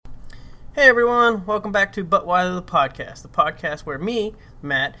Hey everyone, welcome back to But Why the podcast where me,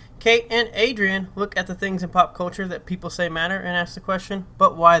 Matt, Kate, and Adrian look at the things in pop culture that people say matter and ask the question,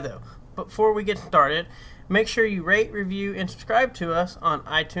 but why though? But before we get started, make sure you rate, review, and subscribe to us on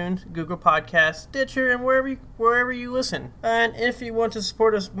iTunes, Google Podcasts, Stitcher, and wherever you listen. And if you want to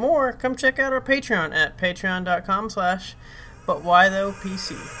support us more, come check out our Patreon at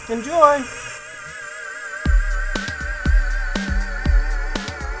patreon.com/ButWhyThoughPC. Enjoy!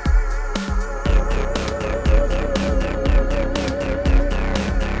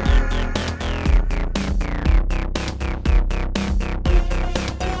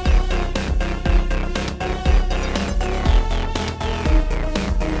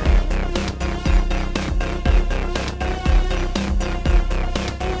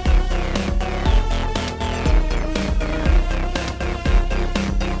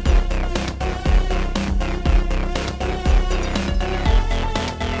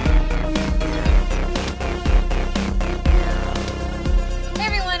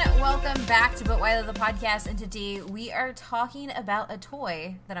 Podcast, and today we are talking about a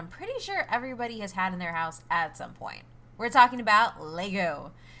toy that I'm pretty sure everybody has had in their house at some point. We're talking about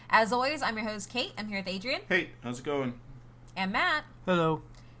Lego. As always, I'm your host, Kate. I'm here with Adrian. Hey, how's it going? And Matt. Hello.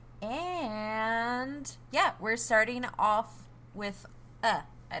 And yeah, we're starting off with I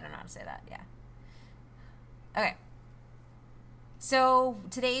don't know how to say that. Yeah. Okay. So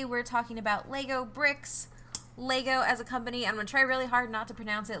today we're talking about Lego bricks. Lego as a company. I'm going to try really hard not to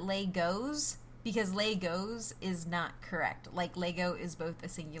pronounce it Legos, because Legos is not correct. Like, Lego is both a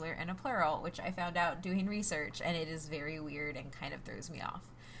singular and a plural, which I found out doing research, and it is very weird and kind of throws me off.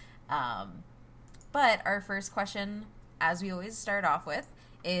 But our first question, as we always start off with,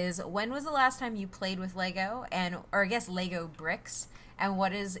 is when was the last time you played with Lego, or I guess Lego bricks, and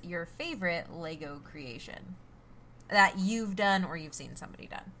what is your favorite Lego creation that you've done or you've seen somebody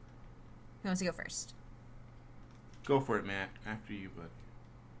done? Who wants to go first? Go for it, Matt. After you, bud.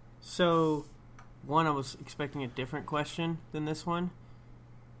 So, I was expecting a different question than this one.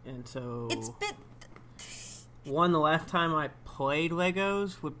 And so... the last time I played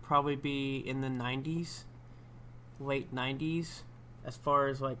Legos would probably be in the 90s. Late 90s. As far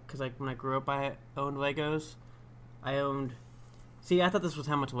as, because when I grew up, I owned Legos. I thought this was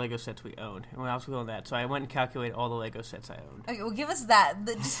how much Lego sets we owned. And I was going that. So I went and calculated all the Lego sets I owned. Okay, well, give us that.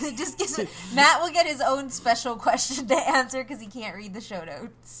 Matt will get his own special question to answer because he can't read the show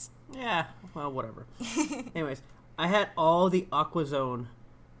notes. Yeah, well, whatever. Anyways, I had all the AquaZone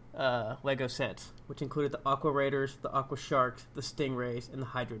Lego sets, which included the Aqua Raiders, the Aqua Sharks, the Stingrays, and the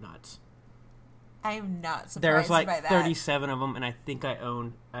Hydronauts. I am not surprised There's by that. 37 of them, and I think I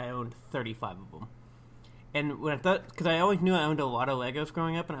owned 35 of them. And when because I always knew I owned a lot of Legos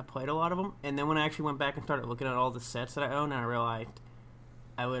growing up, and I played a lot of them. And then when I actually went back and started looking at all the sets that I owned, and I realized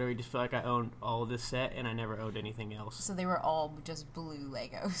I literally just feel like I owned all of this set, and I never owned anything else. So they were all just blue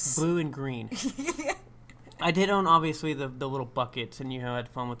Legos. Blue and green. I did own, obviously, the little buckets, and had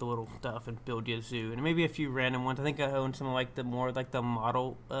fun with the little stuff and build you a zoo. And maybe a few random ones. I think I owned some of, the more, the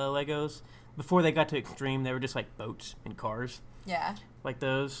model Legos. Before they got to extreme, they were just, boats and cars. Yeah. Like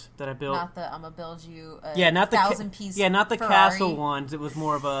those that I built. Not the, I'm going to build you a 1,000-piece not the Ferrari. castle ones. It was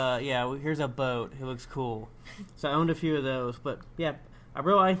more of a, here's a boat. It looks cool. So I owned a few of those. But, yeah, I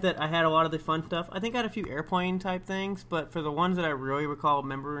realized that I had a lot of the fun stuff. I think I had a few airplane type things. But for the ones that I really recall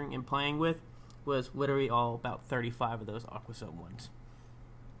remembering and playing with was literally all about 35 of those AquaZone ones.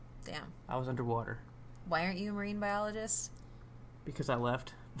 Damn. I was underwater. Why aren't you a marine biologist? Because I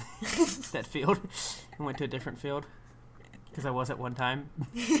left that field and went to a different field. Because I was at one time.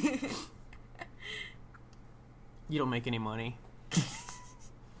 You don't make any money.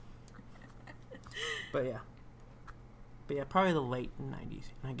 But yeah, probably the late 90s.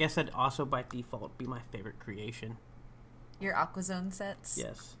 And I guess that'd also by default be my favorite creation. Your AquaZone sets?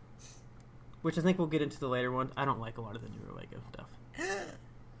 Yes. Which I think we'll get into the later ones. I don't like a lot of the newer Lego stuff.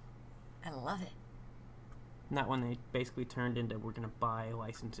 I love it. Not when they basically turned into we're going to buy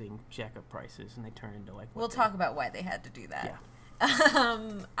licensing jack-up prices, and they turned into We'll talk about why they had to do that. Yeah.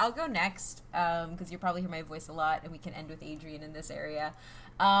 I'll go next, because you'll probably hear my voice a lot, and we can end with Adrian in this area.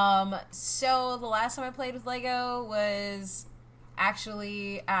 So the last time I played with Lego was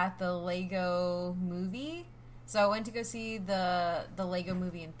actually at the Lego movie. So I went to go see the Lego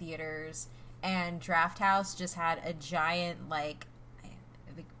movie in theaters, and Draft House just had a giant,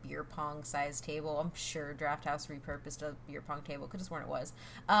 beer pong sized table. I'm sure Draft House repurposed a beer pong table. Could have sworn it was.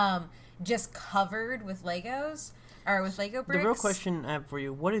 Just covered with Legos. Or with Lego bricks. The real question I have for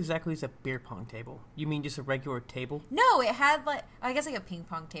you, what exactly is a beer pong table? You mean just a regular table? No, it had I guess a ping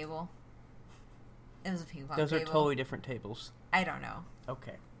pong table. It was a ping pong table. Those are totally different tables. I don't know.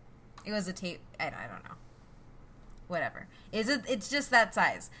 Okay. It was a tape. I don't know. Whatever. It's just that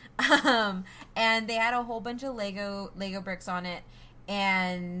size. And they had a whole bunch of Lego bricks on it,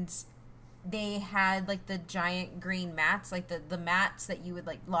 and they had like the giant green mats, like the mats that you would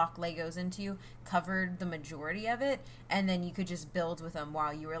like lock Legos into, covered the majority of it, and then you could just build with them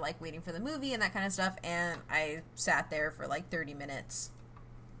while you were like waiting for the movie and that kind of stuff. And I sat there for like 30 minutes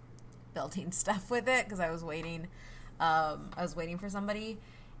building stuff with it because I was waiting for somebody.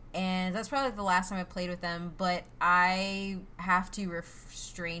 And that's probably the last time I played with them, but I have to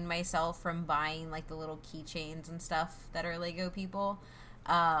restrain myself from buying like the little keychains and stuff that are Lego people.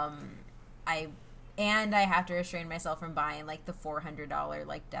 I have to restrain myself from buying like the $400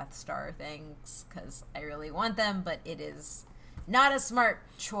 like Death Star things because I really want them, but it is not a smart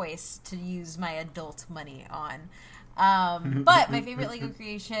choice to use my adult money on. But my favorite Lego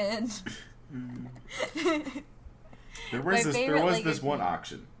creation. There was this one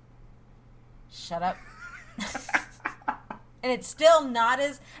auction. Shut up. And it's still not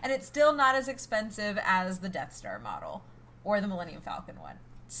as expensive as the Death Star model or the Millennium Falcon one.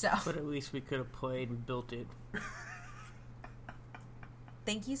 So, but at least we could have played and built it.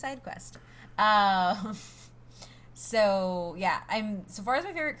 Thank you, SideQuest. So yeah, so far as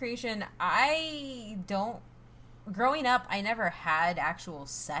my favorite creation, growing up, I never had actual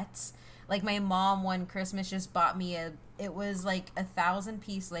sets. Like my mom one Christmas just bought me it was like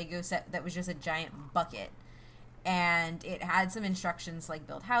 1,000-piece Lego set that was just a giant bucket. And it had some instructions like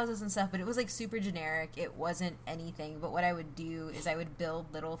build houses and stuff, but it was like super generic. It wasn't anything. But what I would do is I would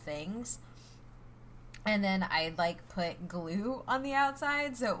build little things, and then I'd like put glue on the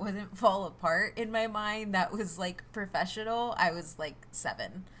outside so it wouldn't fall apart. In my mind, that was like professional. I was like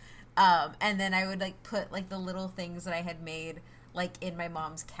 7. And then I would like put like the little things that I had made like in my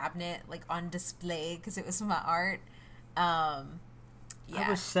mom's cabinet, like on display because it was my art. Yeah.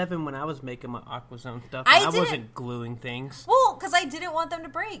 I was 7 when I was making my AquaZone stuff. I wasn't gluing things. Well, because I didn't want them to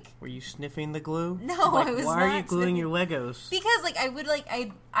break. Were you sniffing the glue? No, like, I was why not. Why are you gluing your Legos? Because like I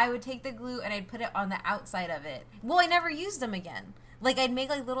would take the glue and I'd put it on the outside of it. Well, I never used them again. Like I'd make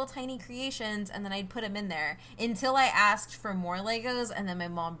like little tiny creations and then I'd put them in there until I asked for more Legos, and then my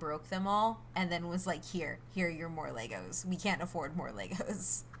mom broke them all and then was like, here are your more Legos. We can't afford more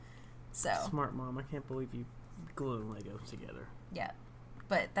Legos. So smart mom. I can't believe you gluing Legos together. Yeah.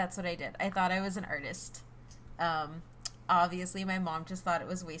 But that's what I did. I thought I was an artist. Obviously, my mom just thought it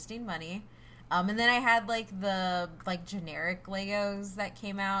was wasting money. And then I had the generic Legos that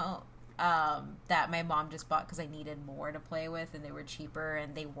came out that my mom just bought because I needed more to play with, and they were cheaper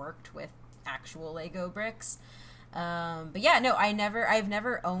and they worked with actual Lego bricks. But yeah, no, I've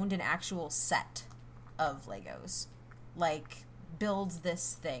never owned an actual set of Legos. Like builds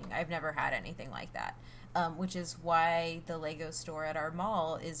this thing. I've never had anything like that. Which is why the Lego store at our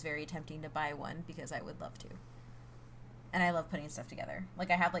mall is very tempting to buy one, because I would love to. And I love putting stuff together.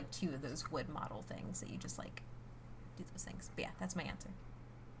 Like, I have, 2 of those wood model things that you just, do those things. But yeah, that's my answer.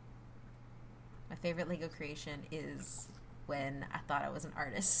 My favorite Lego creation is when I thought I was an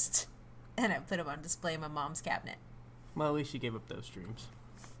artist and I put them on display in my mom's cabinet. Well, at least you gave up those dreams.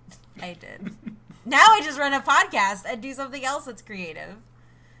 I did. Now I just run a podcast and do something else that's creative.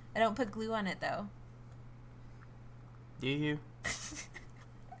 I don't put glue on it, though. Do you?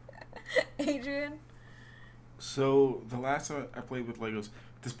 Adrian? So, the last time I played with Legos,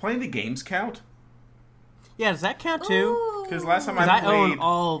 does playing the games count? Yeah, does that count too? Because last time I played own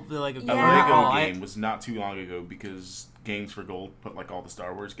all the Lego a Lego game was not too long ago, because Games for Gold put all the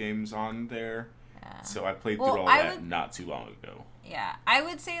Star Wars games on there. Yeah. So I played through all that not too long ago. Yeah, I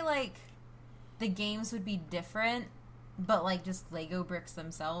would say the games would be different, but just Lego bricks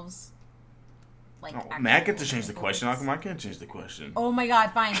themselves. Matt gets to change the question. How come I can't change the question? Oh my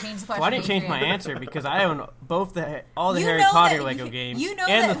god, fine, change the question. Well, I didn't change my answer because I own both all the Harry Potter Lego games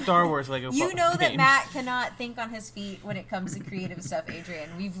and the Star Wars Lego games. You know that Matt cannot think on his feet when it comes to creative stuff, Adrian.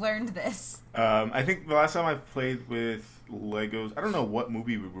 We've learned this. I think the last time I played with Legos, I don't know what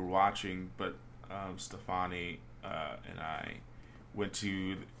movie we were watching, but Stefani and I went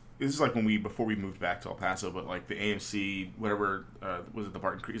to... This is before we moved back to El Paso, but the AMC, whatever, was it the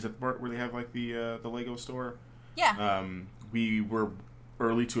Barton Creek? Is that the part where they have the Lego store? Yeah. We were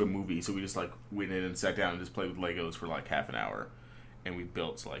early to a movie, so we just went in and sat down and just played with Legos for half an hour, and we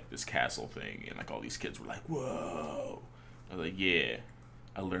built this castle thing, and all these kids were like, "Whoa!" I was like, "Yeah,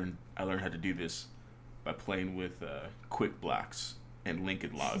 I learned how to do this by playing with Quick Blocks and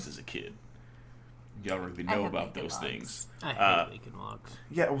Lincoln Logs as a kid." Y'all don't really know about those things. I hate Lincoln Logs.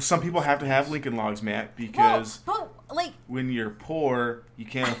 Yeah, well, some people have to have Lincoln Logs, Matt, because when you're poor, you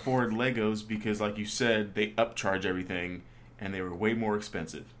can't afford Legos because, like you said, they upcharge everything, and they were way more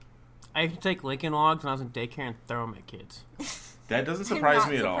expensive. I used to take Lincoln Logs when I was in daycare and throw them at kids. That doesn't surprise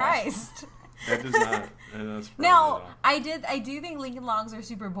me at all. Surprised. That does not. Surprise me at Now, all. I do think Lincoln Logs are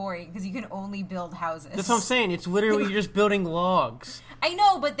super boring because you can only build houses. That's what I'm saying. It's literally you're just building logs. I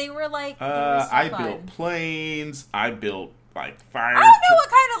know, but they were like. They were so I fun. built planes. I built like fire. I don't know what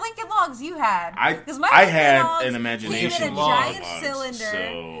kind of Lincoln Logs you had. I had an imagination. Came in a log giant logs, cylinder.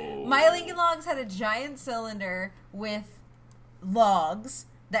 so... My Lincoln Logs had a giant cylinder with logs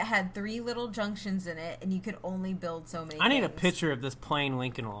that had 3 little junctions in it, and you could only build so many. I need a things. picture of this plain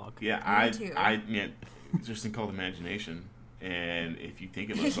Lincoln Log. Yeah, Me too. it's just thing called imagination. And if you think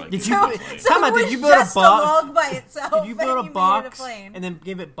it looks like Did it's you- a plane, So Come on, it did was you build a just box? log by itself? Did you build and a made it box plane? and then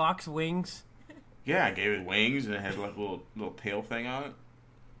give it box wings? yeah, I gave it wings and it had like a little tail thing on it.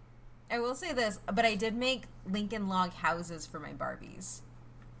 I will say this, but I did make Lincoln Log houses for my Barbies.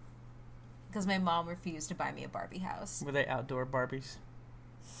 Because my mom refused to buy me a Barbie house. Were they outdoor Barbies?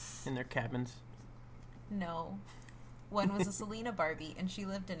 In their cabins? No. One was a Selena Barbie, and she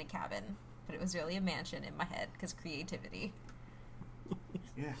lived in a cabin. But it was really a mansion in my head, because creativity.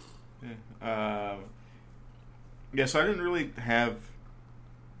 Yeah. Yeah, so I didn't really have,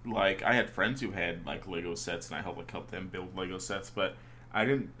 like, I had friends who had, like, Lego sets, and I helped them build Lego sets, but I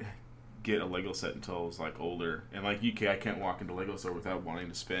didn't get a Lego set until I was, like, older. And, like, I can't walk into a Lego store without wanting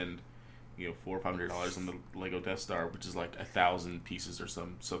to spend, $400 or $500 on the Lego Death Star, which is, like, 1,000 pieces or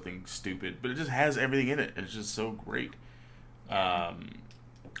something stupid. But it just has everything in it, and it's just so great.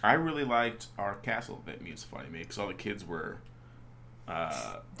 I really liked our castle that me and Stefani made, because all the kids were...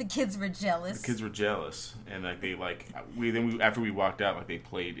 The kids were jealous. The kids were jealous, and like they after we walked out, like they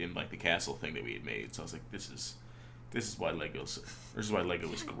played in like the castle thing that we had made. So I was like, this is why Lego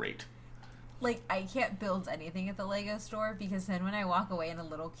is great. Like, I can't build anything at the Lego store, because then when I walk away and a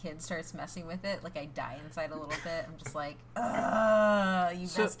little kid starts messing with it, like, I die inside a little bit. I'm just like, ugh, you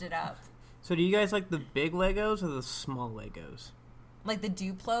messed it up. So do you guys like the big Legos or the small Legos? Like the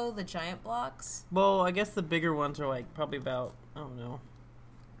Duplo, the giant blocks? Well, I guess the bigger ones are like probably about, I don't know,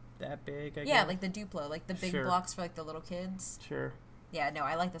 that big, I guess. Yeah, like the Duplo, like the big Sure. blocks for like the little kids. Sure. Yeah, no,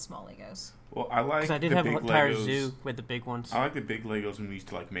 I like the small Legos. Well, I like Because I did the have an big entire Legos. zoo with the big ones. I like the big Legos when we used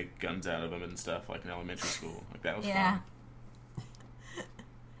to like make guns out of them and stuff, like in elementary school. Like that was Yeah. fun.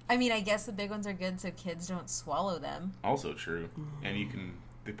 I mean, I guess the big ones are good so kids don't swallow them. Also true, and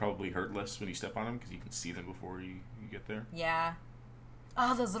they probably hurt less when you step on them because you can see them before you get there. Yeah.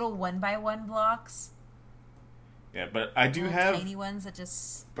 Oh, those little 1x1 blocks. Yeah, but I do Little have tiny ones that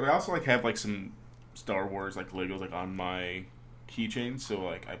just... But I also like have like some Star Wars like Legos like on my keychain, so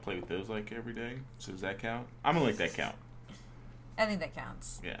like I play with those like every day. So does that count? I'm gonna let that count. I think that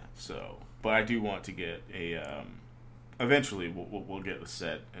counts. Yeah. So, but I do want to get a. Eventually, we'll get a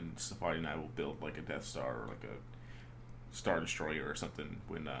set, and Stefani and I will build like a Death Star or like a Star Destroyer or something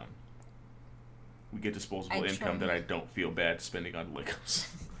when we get disposable income that I don't feel bad spending on Legos.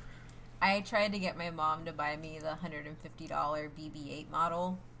 I tried to get my mom to buy me the $150 BB-8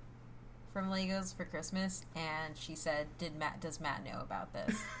 model from Legos for Christmas, and she said, does Matt know about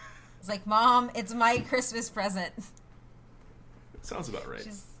this? It's like, Mom, it's my Christmas present. Sounds about right.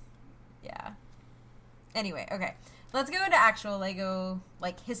 Yeah. Anyway, okay. Let's go into actual Lego,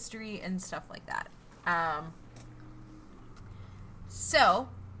 like, history and stuff like that. So,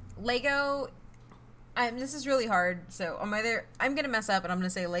 Lego... this is really hard, so I'm gonna mess up and I'm gonna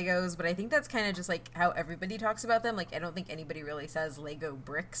say Legos, but I think that's kind of just like how everybody talks about them. Like, I don't think anybody really says Lego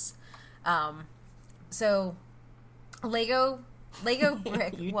bricks. So Lego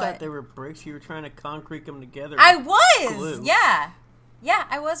brick. You what? thought they were bricks? You were trying to concrete them together. I was. glue. Yeah,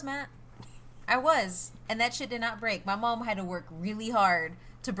 I was, Matt. I was, and that shit did not break. My mom had to work really hard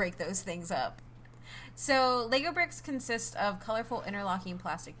to break those things up. So, Lego bricks consist of colorful interlocking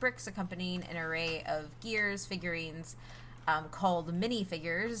plastic bricks accompanying an array of gears, figurines, called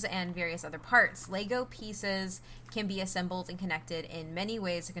minifigures, and various other parts. Lego pieces can be assembled and connected in many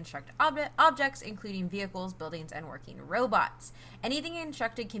ways to construct objects, including vehicles, buildings, and working robots. Anything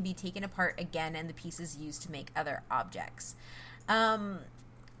constructed can be taken apart again, and the pieces used to make other objects.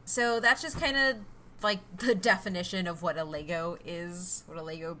 So, that's just kind of like the definition of what a Lego is, what a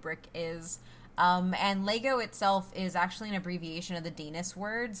Lego brick is. And Lego itself is actually an abbreviation of the Danish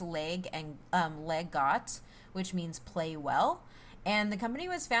words leg and legot, which means play well. And the company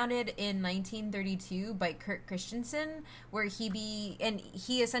was founded in 1932 by Kurt Christensen, where he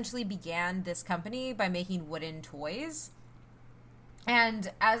essentially began this company by making wooden toys.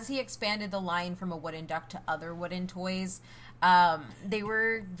 And as he expanded the line from a wooden duck to other wooden toys, they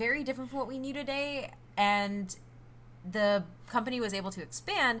were very different from what we knew today. And the company was able to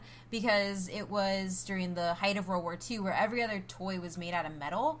expand because it was during the height of World War II, where every other toy was made out of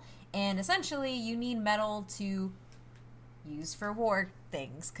metal, and essentially you need metal to use for war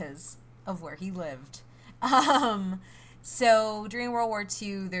things because of where he lived. So during World War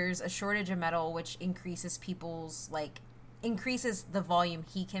II, there's a shortage of metal, which increases increases the volume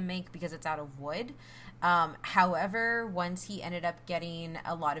he can make because it's out of wood. However, once he ended up getting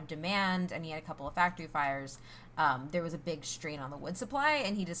a lot of demand and he had a couple of factory fires, there was a big strain on the wood supply,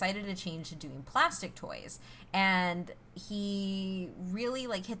 and he decided to change to doing plastic toys. And he really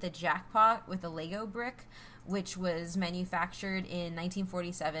hit the jackpot with a Lego brick, which was manufactured in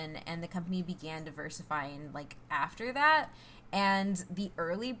 1947, and the company began diversifying after that. And the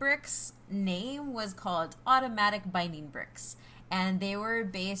early bricks name was called Automatic Binding Bricks. And they were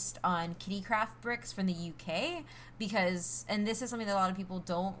based on Kittycraft bricks from the UK because, and this is something that a lot of people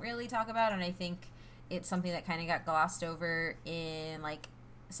don't really talk about, and I think it's something that kind of got glossed over in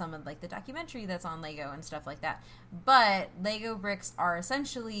some of the documentary that's on Lego and stuff like that. But Lego bricks are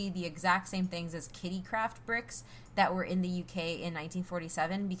essentially the exact same things as Kittycraft bricks that were in the UK in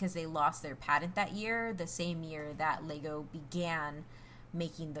 1947 because they lost their patent that year, the same year that Lego began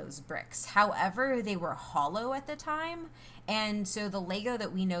making those bricks. However, they were hollow at the time, and so the Lego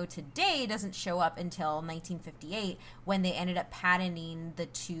that we know today doesn't show up until 1958 when they ended up patenting the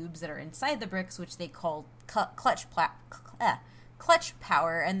tubes that are inside the bricks, which they called clutch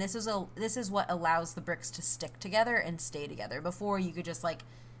power, and this is what allows the bricks to stick together and stay together. Before, you could just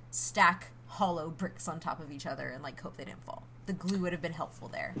stack hollow bricks on top of each other and hope they didn't fall. The glue would have been helpful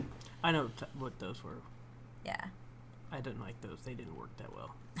there. I know what those were. Yeah. I didn't like those. They didn't work that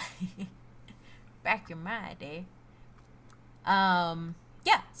well. Back in my day.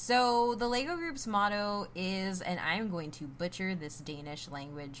 Yeah, so the Lego Group's motto is, and I'm going to butcher this Danish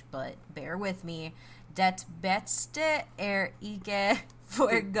language, but bear with me, Det bedste ikke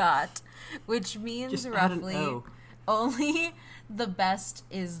forgot, which means just roughly only the best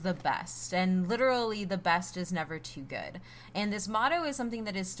is the best, and literally the best is never too good. And this motto is something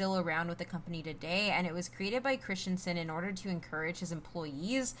that is still around with the company today, and it was created by Christensen in order to encourage his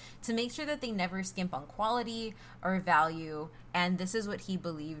employees to make sure that they never skimp on quality or value, and this is what he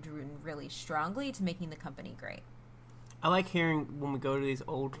believed really strongly to making the company great. I like hearing when we go to these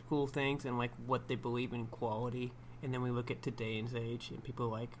old school things and what they believe in quality, and then we look at today's age and people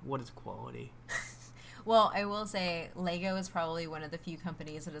are like, what is quality? Well, I will say Lego is probably one of the few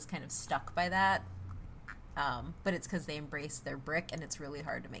companies that is kind of stuck by that, but it's because they embrace their brick, and it's really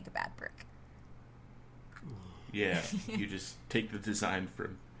hard to make a bad brick. Yeah, you just take the design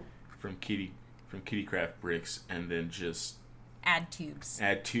from Kittycraft bricks and then just add tubes,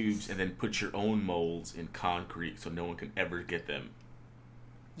 and then put your own molds in concrete so no one can ever get them.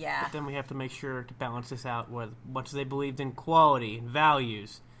 Yeah. But then we have to make sure to balance this out with much they believed in quality and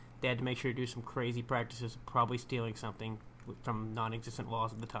values. They had to make sure to do some crazy practices, probably stealing something from non-existent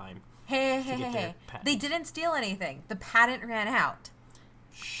laws at the time. Hey. They didn't steal anything. The patent ran out.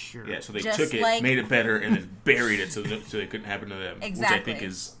 Sure. Yeah, so they took it, made it better, and then buried it so it couldn't happen to them. Exactly. Which I think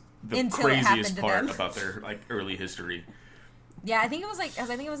is the craziest part about their early history. Yeah, I think it was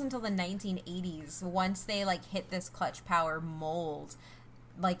until the 1980s, once they hit this clutch power mold,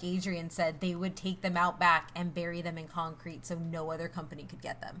 like Adrian said, they would take them out back and bury them in concrete so no other company could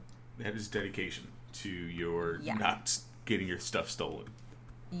get them. That is dedication to your not getting your stuff stolen.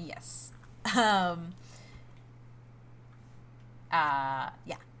 Yes. Yeah.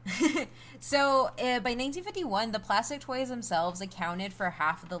 So, by 1951, the plastic toys themselves accounted for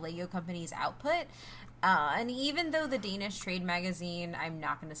half of the Lego company's output. And even though the Danish trade magazine, I'm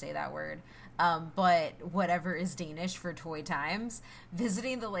not going to say that word, but whatever is Danish for Toy Times,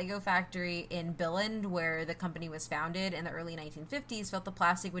 visiting the Lego factory in Billund, where the company was founded in the early 1950s, felt the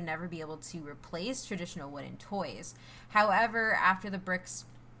plastic would never be able to replace traditional wooden toys. However, after the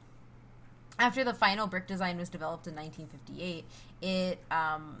final brick design was developed in 1958,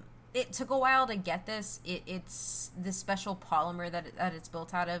 it took a while to get this. It's this special polymer that it's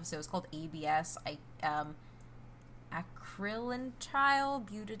built out of, so it's called ABS, acrylonitrile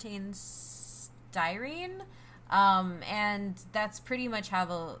butadiene styrene, and that's pretty much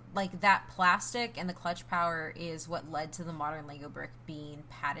how that plastic and the clutch power is what led to the modern Lego brick being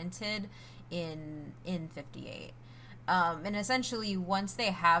patented in 58. And essentially, once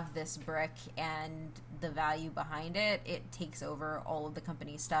they have this brick and the value behind it, it takes over all of the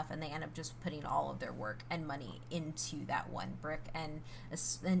company's stuff, and they end up just putting all of their work and money into that one brick and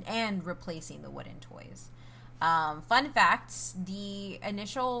replacing the wooden toys. Fun facts, the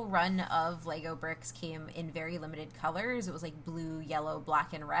initial run of Lego bricks came in very limited colors. It was like blue, yellow,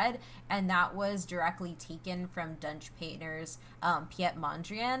 black, and red, and that was directly taken from Dutch painters Piet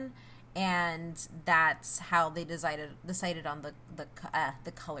Mondrian, and that's how they decided on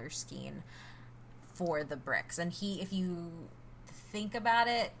the color scheme for the bricks. And if you think about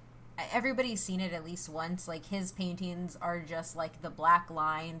it, everybody's seen it at least once. Like, his paintings are just like the black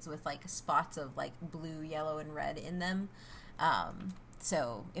lines with like spots of like blue, yellow, and red in them.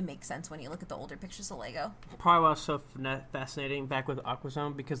 So it makes sense when you look at the older pictures of Lego. Probably why it's so fascinating back with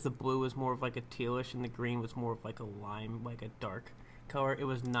Aquazone, because the blue was more of like a tealish and the green was more of like a lime, like a dark color. It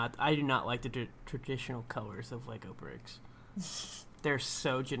was not. I do not like the traditional colors of Lego bricks. They're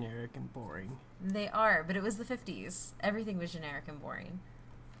so generic and boring. They are, but it was the 50s. Everything was generic and boring.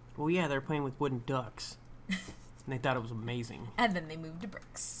 Well, yeah, they're playing with wooden ducks. And they thought it was amazing. And then they moved to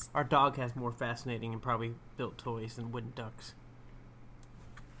bricks. Our dog has more fascinating and probably built toys than wooden ducks.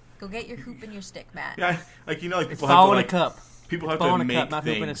 Go get your hoop and your stick, Matt. Yeah, like, you know, like It's people ball have to, in like, a cup. people have Ball to in a make cup, not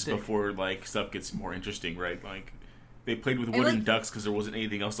hoop in a things stick. before, like, stuff gets more interesting, right? Like, they played with And, wooden like, ducks because there wasn't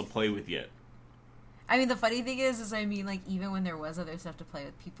anything else to play with yet. I mean, the funny thing is, I mean, like, even when there was other stuff to play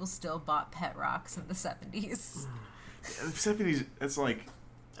with, people still bought pet rocks in the 70s. The 70s, it's like...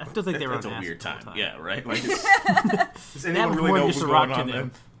 I still think they were That's on a acid weird the whole time. Yeah, right? Like, does That anyone was really more know just what's a rock going to on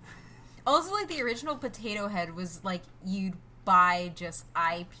them. then? Also, like, the original Potato Head was, like, you'd buy just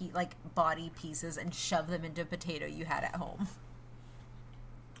body pieces and shove them into a potato you had at home.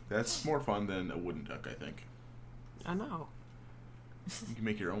 That's more fun than a wooden duck, I think. I know. You can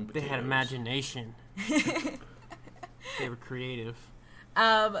make your own They potatoes. had imagination. They were creative.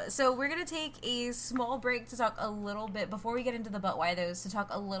 So we're going to take a small break to talk a little bit, before we get into the But Why Those, to talk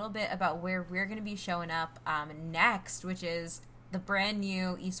a little bit about where we're going to be showing up next, which is the brand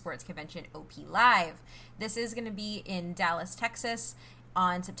new esports convention, OP Live. This is going to be in Dallas, Texas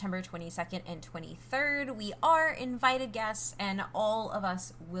on September 22nd and 23rd. We are invited guests, and all of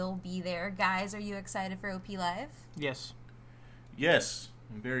us will be there. Guys, are you excited for OP Live? Yes. Yes,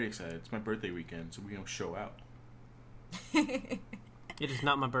 I'm very excited. It's my birthday weekend, so we're going to show out. It is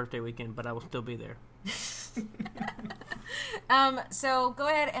not my birthday weekend, but I will still be there. So go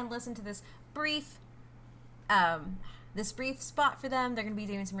ahead and listen to this brief spot for them. They're going to be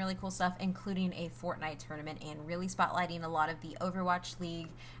doing some really cool stuff, including a Fortnite tournament and really spotlighting a lot of the Overwatch League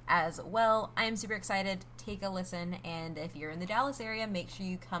as well. I am super excited. Take a listen, and if you're in the Dallas area, make sure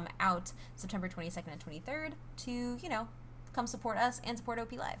you come out September 22nd and 23rd to, come support us and support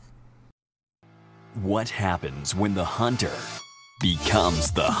OP Live. What happens when the hunter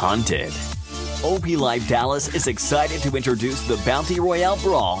becomes the hunted? OP Live Dallas is excited to introduce the Bounty Royale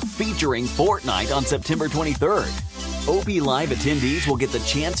Brawl featuring Fortnite on September 23rd. OP Live attendees will get the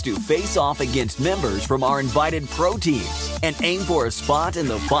chance to face off against members from our invited pro teams and aim for a spot in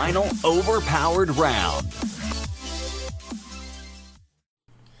the final overpowered round.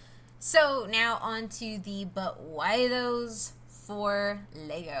 So now on to the But Why Those for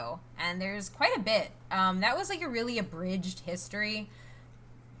Lego, and there's quite a bit. That was like a really abridged history.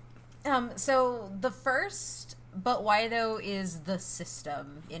 So the first But Why Though is the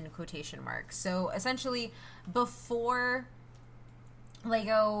system in quotation marks. So essentially, before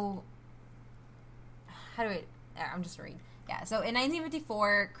Lego, I'm just reading. Yeah, so in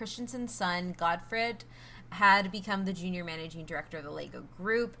 1954, Christensen's son, Godfred, had become the junior managing director of the Lego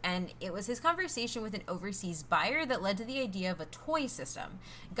Group, and it was his conversation with an overseas buyer that led to the idea of a toy system.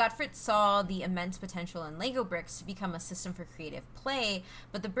 Gottfried saw the immense potential in Lego bricks to become a system for creative play,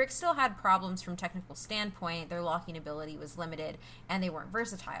 but the bricks still had problems from a technical standpoint. Their locking ability was limited, and they weren't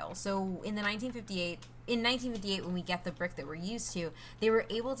versatile. So in 1958, when we get the brick that we're used to, they were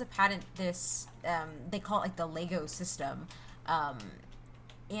able to patent this, they call it like the Lego system.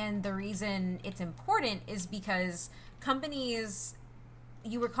 And the reason it's important is because companies,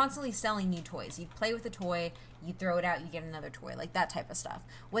 you were constantly selling new toys. You'd play with a toy, you'd throw it out, you get another toy, like that type of stuff.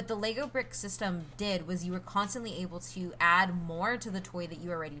 What the Lego brick system did was you were constantly able to add more to the toy that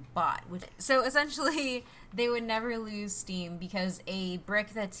you already bought. So essentially, they would never lose steam, because a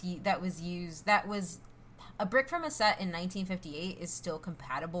brick a brick from a set in 1958 is still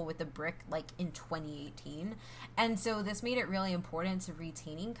compatible with a brick like in 2018. And so this made it really important to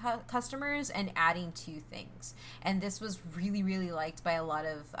retaining customers and adding to things. And this was really, really liked by a lot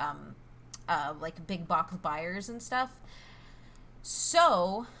of like big box buyers and stuff.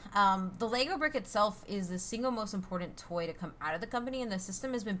 So the Lego brick itself is the single most important toy to come out of the company, and the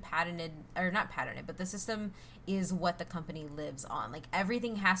system has been the system is what the company lives on. Like,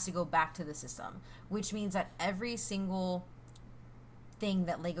 everything has to go back to the system, which means that every single thing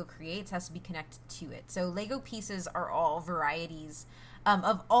that Lego creates has to be connected to it. So Lego pieces are all varieties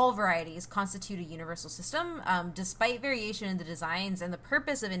of all varieties constitute a universal system, despite variation in the designs and the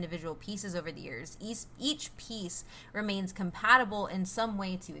purpose of individual pieces over the years. Each piece remains compatible in some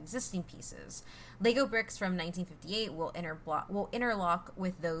way to existing pieces. Lego bricks from 1958 will interlock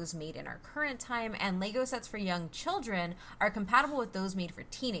with those made in our current time, and Lego sets for young children are compatible with those made for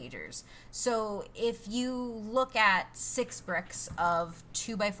teenagers. So if you look at 6 bricks of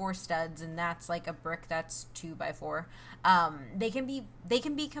 2x4 studs, and that's like a brick that's 2x4, they can be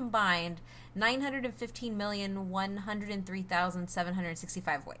combined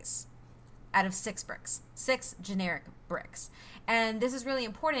 915,103,765 ways out of 6 bricks, 6 generic bricks. And this is really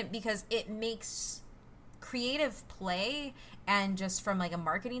important because it makes creative play, and just from like a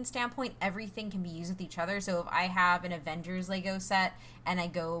marketing standpoint, everything can be used with each other. So if I have an Avengers Lego set and I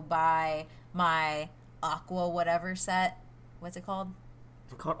go buy my Aqua whatever set, what's it called?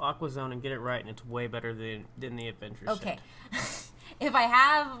 It's called Aqua Zone, and get it right, and it's way better than the Avengers set. Okay. If I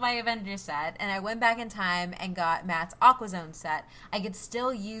have my Avengers set and I went back in time and got Matt's AquaZone set, I could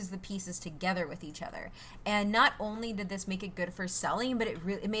still use the pieces together with each other. And not only did this make it good for selling, but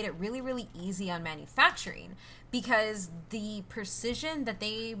it made it really, really easy on manufacturing, because the precision that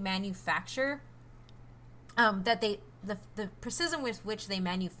they manufacture, the precision with which they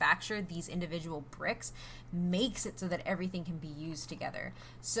manufacture these individual bricks makes it so that everything can be used together.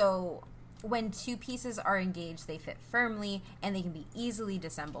 So when 2 pieces are engaged, they fit firmly and they can be easily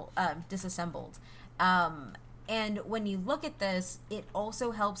disassembled. And when you look at this, it also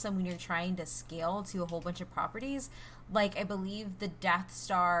helps them when you're trying to scale to a whole bunch of properties. Like, I believe the Death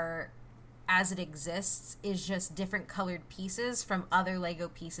Star, as it exists, is just different colored pieces from other Lego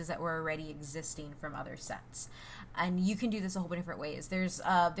pieces that were already existing from other sets. And you can do this a whole bunch of different ways. There's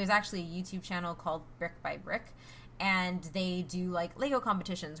actually a YouTube channel called Brick by Brick, and they do like Lego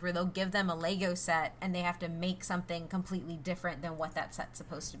competitions where they'll give them a Lego set and they have to make something completely different than what that set's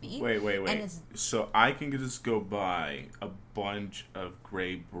supposed to be. Wait. So I can just go buy a bunch of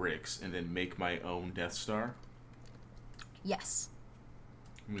gray bricks and then make my own Death Star? Yes.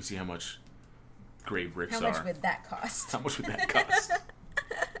 Let me see how much gray bricks are. How much would that cost? How much would that cost?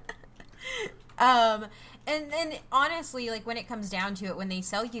 And then honestly, like when it comes down to it, when they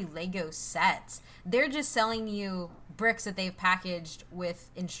sell you Lego sets, they're just selling you bricks that they've packaged with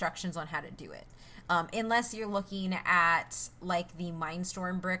instructions on how to do it. Unless you're looking at like the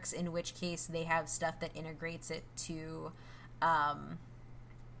Mindstorm bricks, in which case they have stuff that integrates it to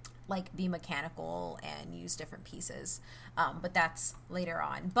like be mechanical and use different pieces. But that's later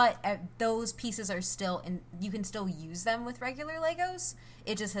on. But those pieces are still you can still use them with regular Legos.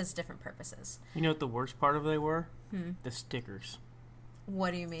 It just has different purposes. You know what the worst part of they were? The stickers.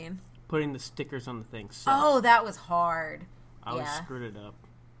 What do you mean? Putting the stickers on the things. Oh, that was hard. I always screwed it up.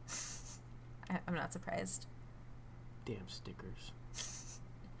 I'm not surprised. Damn stickers.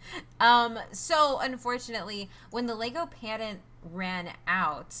 So unfortunately, when the Lego patent ran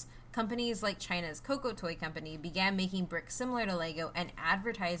out, companies like China's Coco Toy Company began making bricks similar to Lego and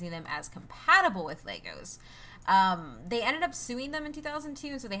advertising them as compatible with Legos. They ended up suing them in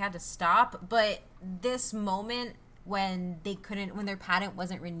 2002, so they had to stop. But this moment when their patent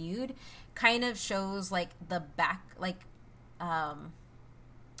wasn't renewed, kind of shows like the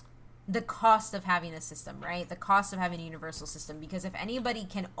cost of having a system, right? The cost of having a universal system. Because if anybody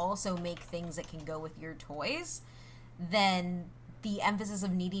can also make things that can go with your toys, then the emphasis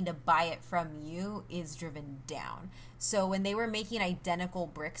of needing to buy it from you is driven down. So when they were making identical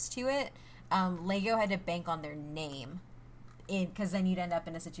bricks to it, Lego had to bank on their name, because then you'd end up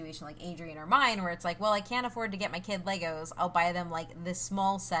in a situation like Adrian or mine, where it's like, well, I can't afford to get my kid Legos. I'll buy them like this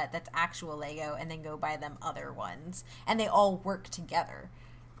small set that's actual Lego, and then go buy them other ones, and they all work together.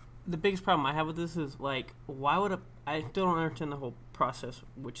 The biggest problem I have with this is like, why would I still don't understand the whole process,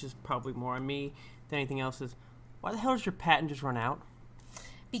 which is probably more on me than anything else. Is why the hell does your patent just run out?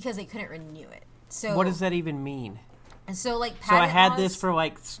 Because they couldn't renew it. So what does that even mean? And so like patent so I had this for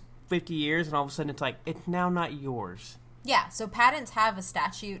like 50 years, and all of a sudden it's like, it's now not yours. Yeah, so patents have a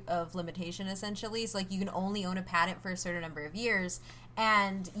statute of limitation, essentially. So, like, you can only own a patent for a certain number of years,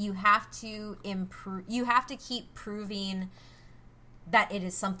 and you have to keep proving that it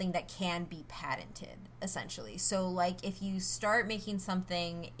is something that can be patented, essentially. So, like, if you start making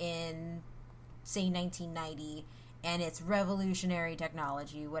something in, say, 1990, and it's revolutionary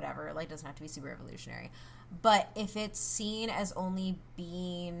technology, whatever, like, it doesn't have to be super revolutionary, but if it's seen as only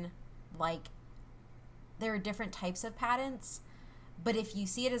being, like, there are different types of patents, but if you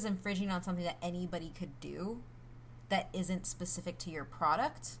see it as infringing on something that anybody could do that isn't specific to your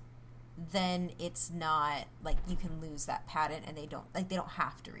product, then it's not like you can lose that patent, and they don't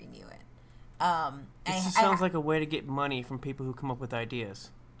have to renew it. It just sounds like a way to get money from people who come up with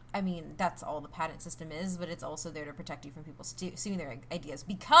ideas. I mean, that's all the patent system is, but it's also there to protect you from people suing their ideas.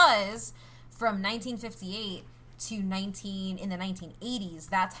 Because from 1958 to in the 1980s,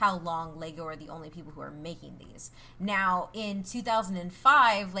 that's how long Lego are the only people who are making these. Now, in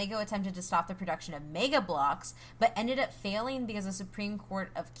 2005, Lego attempted to stop the production of Mega Bloks, but ended up failing because the Supreme Court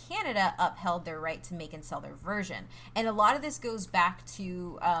of Canada upheld their right to make and sell their version. And a lot of this goes back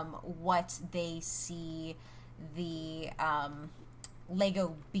to what they see the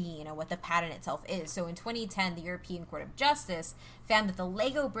Lego being and what the patent itself is. So in 2010, the European Court of Justice found that the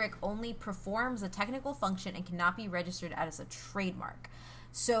Lego brick only performs a technical function and cannot be registered as a trademark.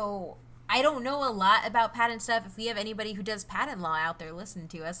 So I don't know a lot about patent stuff. If we have anybody who does patent law out there listening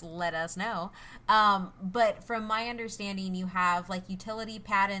to us, let us know. But from my understanding, you have like utility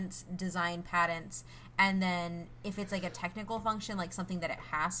patents, design patents, and then if it's like a technical function, like something that it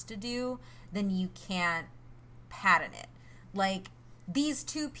has to do, then you can't patent it. Like, these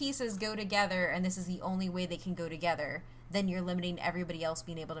two pieces go together and this is the only way they can go together, then you're limiting everybody else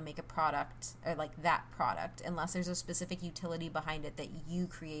being able to make a product or like that product unless there's a specific utility behind it that you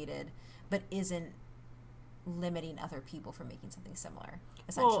created but isn't limiting other people from making something similar,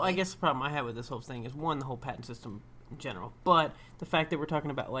 essentially. Well, I guess the problem I have with this whole thing is, one, the whole patent system in general, but the fact that we're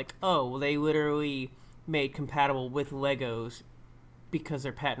talking about like, oh, well, they literally made compatible with Legos because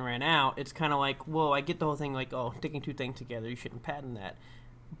their patent ran out. It's kind of like, well, I get the whole thing like, oh, sticking two things together, you shouldn't patent that.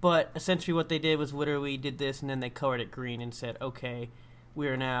 But essentially what they did was literally did this, and then they colored it green and said, okay, we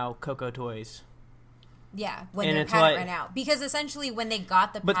are now Coco Toys. Yeah, when their patent ran out. Because essentially when they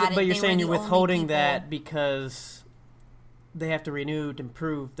got the patent, but you're saying you're withholding that because they have to renew to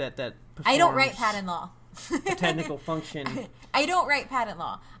prove that I don't write patent law. The technical function. I don't write patent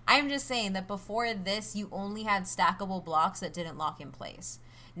law. I'm just saying that before this, you only had stackable blocks that didn't lock in place.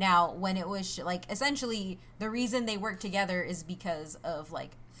 Now, when it was, like, essentially, the reason they work together is because of,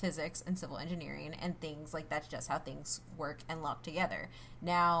 like, physics and civil engineering and things like that's just how things work and lock together.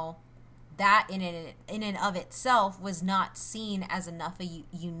 Now, that in and of itself was not seen as enough a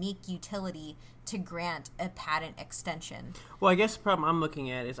unique utility to grant a patent extension. Well, I guess the problem I'm looking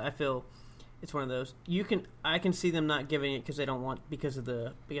at is I feel it's one of those. I can see them not giving it because they don't want, because of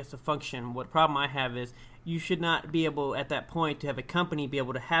the function. What problem I have is you should not be able at that point to have a company be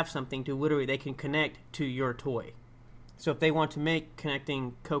able to have something to literally they can connect to your toy. So if they want to make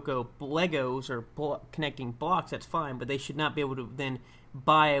connecting Coco Legos or connecting blocks, that's fine, but they should not be able to then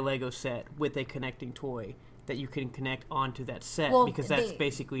buy a Lego set with a connecting toy that you can connect onto that set, because that's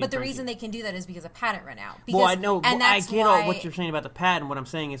basically... But the reason they can do that is because a patent ran out. Well, I know. And I get all what you're saying about the patent. What I'm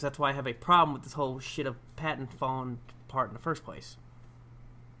saying is that's why I have a problem with this whole shit of patent falling apart in the first place.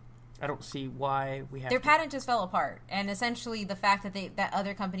 I don't see why we have their patent just fell apart, and essentially the fact that that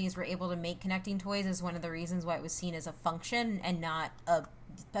other companies were able to make connecting toys is one of the reasons why it was seen as a function and not a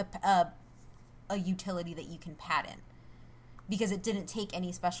utility that you can patent. Because it didn't take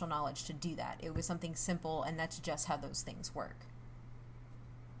any special knowledge to do that. It was something simple, and that's just how those things work.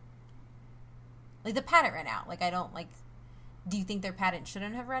 Like, the patent ran out. Like, I don't, like... Do you think their patent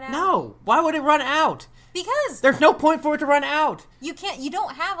shouldn't have run out? No! Why would it run out? Because... There's no point for it to run out! You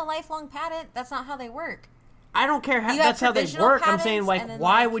don't have a lifelong patent. That's not how they work. I don't care how that's how they work. I'm saying, like,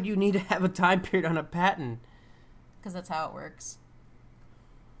 why would you need to have a time period on a patent? Because that's how it works.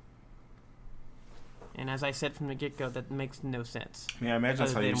 And as I said from the get-go, that makes no sense. Yeah, I imagine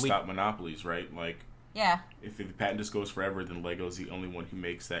that's how you stop monopolies, right? Like, yeah. If the patent just goes forever, then Lego's the only one who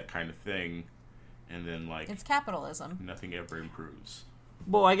makes that kind of thing, and then, like... It's capitalism. Nothing ever improves.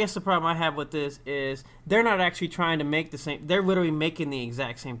 Well, I guess the problem I have with this is they're not actually trying to make the same... They're literally making the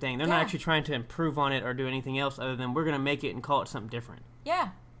exact same thing. They're not actually trying to improve on it or do anything else other than we're going to make it and call it something different.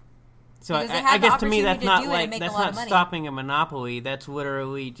 Yeah. So I guess to me that's not like... That's not stopping a monopoly. That's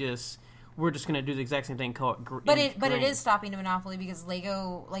literally just... We're just going to do the exact same thing, call it But it is stopping a monopoly because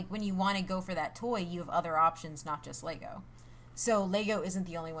Lego, like, when you want to go for that toy, you have other options, not just Lego. So Lego isn't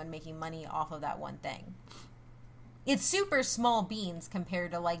the only one making money off of that one thing. It's super small beans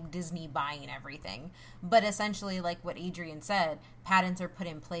compared to, like, Disney buying everything. But essentially, like what Adrian said, patents are put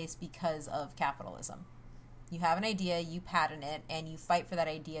in place because of capitalism. You have an idea, you patent it, and you fight for that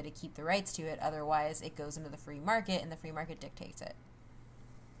idea to keep the rights to it. Otherwise, it goes into the free market, and the free market dictates it.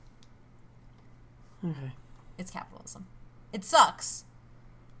 Okay. It's capitalism. It sucks.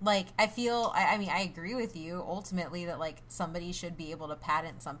 Like, I mean, I agree with you, ultimately, that, like, somebody should be able to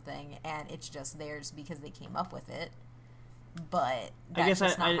patent something, and it's just theirs because they came up with it. but I guess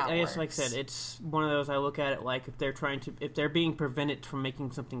that's not how it guess, like I works. said, it's one of those. I look at it like if they're being prevented from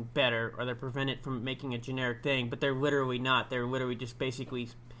making something better, or they're prevented from making a generic thing, but they're literally not. They're literally just basically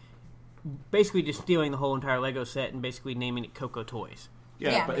just stealing the whole entire Lego set and basically naming it Coco Toys.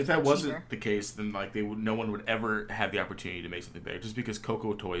 Yeah, but if that wasn't cheaper. the case, then like no one would ever have the opportunity to make something better. Just because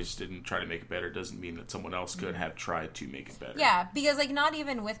Coco Toys didn't try to make it better doesn't mean that someone else could have tried to make it better. Yeah, because like not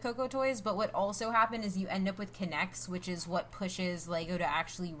even with Coco Toys, but what also happened is you end up with K'NEX, which is what pushes Lego to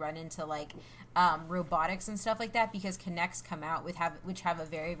actually run into like robotics and stuff like that, because K'NEX come out which have a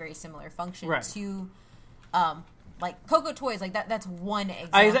very, very similar function to like Coco Toys. Like that's one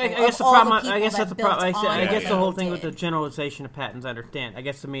example. I guess the problem. I guess that's the problem. I guess the whole thing with the generalization of patents, I understand. I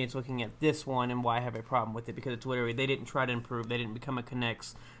guess to me, it's looking at this one and why I have a problem with it, because it's literally they didn't try to improve. They didn't become a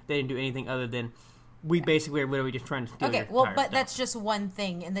K'NEX. They didn't do anything other than we basically are literally just trying to steal your entire stuff. That's just one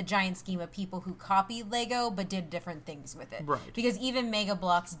thing in the giant scheme of people who copied Lego but did different things with it. Right. Because even Mega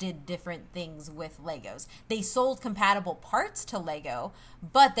Bloks did different things with Legos. They sold compatible parts to Lego,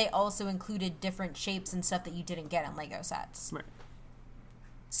 but they also included different shapes and stuff that you didn't get in Lego sets. Right.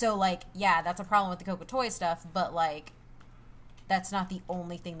 So, like, yeah, that's a problem with the Coco Toy stuff, but, like, that's not the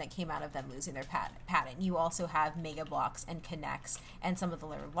only thing that came out of them losing their patent. You also have Mega Bloks and K'NEX and some of the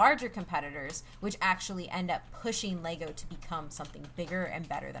larger competitors, which actually end up pushing Lego to become something bigger and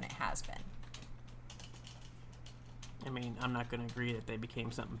better than it has been. I mean, I'm not going to agree that they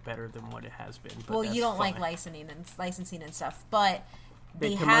became something better than what it has been. But well, you don't fine. like licensing and stuff, but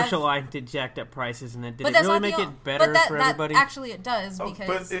they commercialized it, jacked up prices, and then did it really make it better for everybody? Actually, it does,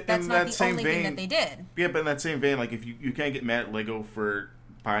 because that's not the only thing that they did. Yeah, but in that same vein, like if you can't get mad at Lego for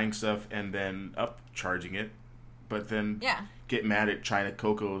buying stuff and then upcharging it, but then get mad at China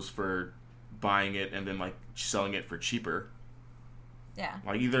Cocos for buying it and then like selling it for cheaper. Yeah.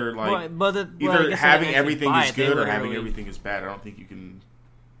 Like either having everything is good or having everything is bad. I don't think you can.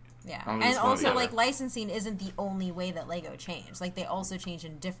 Yeah, and also, like, licensing isn't the only way that Lego changed. Like, they also change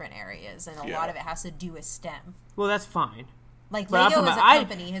in different areas, and a lot of it has to do with STEM. Well, that's fine. Like, Lego as a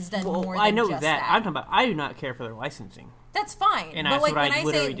company has done more than just that. I'm talking about, I do not care for their licensing. That's fine. And but, like, when I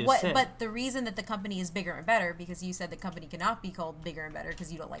say, said. But the reason that the company is bigger and better, because you said the company cannot be called bigger and better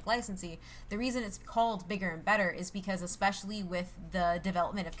because you don't like licensing, the reason it's called bigger and better is because, especially with the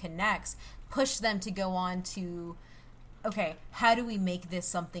development of K'NEX, push them to go on to, okay, how do we make this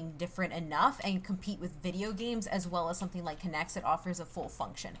something different enough and compete with video games as well as something like K'NEX that offers a full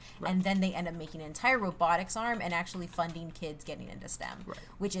function? Right. And then they end up making an entire robotics arm and actually funding kids getting into STEM,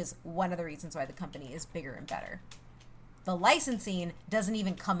 which is one of the reasons why the company is bigger and better. The licensing doesn't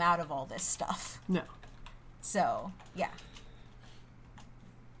even come out of all this stuff. No. So, yeah.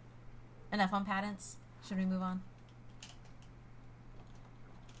 Enough on patents? Should we move on?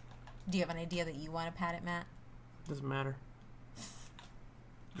 Do you have an idea that you want a patent, Matt? Doesn't matter.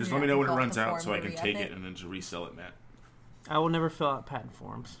 Just let me know when it runs out so I can take it and then just resell it, Matt. I will never fill out patent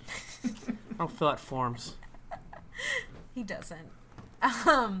forms. I don't fill out forms. He doesn't.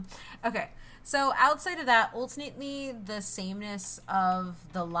 Okay. So outside of that, ultimately the sameness of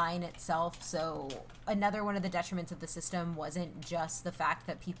the line itself. So another one of the detriments of the system wasn't just the fact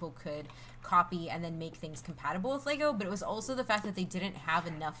that people could copy and then make things compatible with Lego, but it was also the fact that they didn't have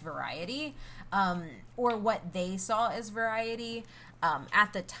enough variety, or what they saw as variety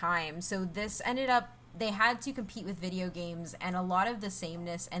at the time. So this ended up, they had to compete with video games, and a lot of the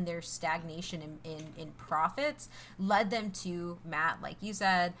sameness and their stagnation in profits led them to, Matt, like you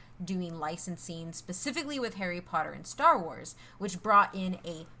said, doing licensing specifically with Harry Potter and Star Wars, which brought in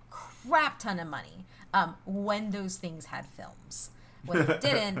a crap ton of money when those things had films. When they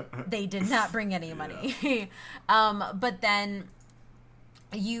didn't, they did not bring any money. But then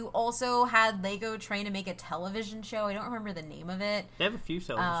you also had Lego trying to make a television show. I don't remember the name of it. They have a few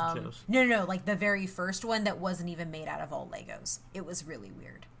television shows. No, like the very first one that wasn't even made out of all Legos. It was really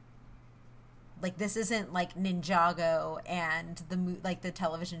weird. Like, this isn't like Ninjago and the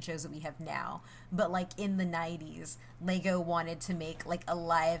television shows that we have now. But like in the 90s, Lego wanted to make like a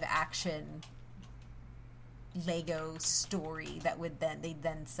live action Lego story that they'd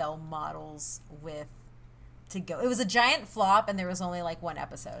then sell models with to go. It was a giant flop, and there was only like one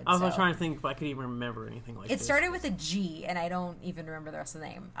episode. I was trying to think if I could even remember anything like this. It started with a G, and I don't even remember the rest of the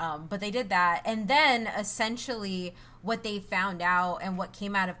name. But they did that, and then essentially what they found out and what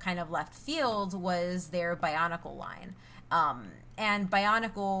came out of kind of left field was their Bionicle line. And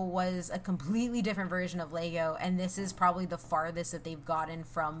Bionicle was a completely different version of Lego, and this is probably the farthest that they've gotten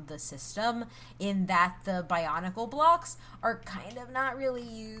from the system, in that the Bionicle blocks are kind of not really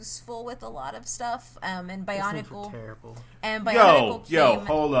useful with a lot of stuff. And Bionicle, terrible. And Bionicle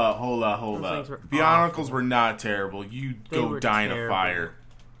hold up. Bionicles were not terrible. You go die in a fire,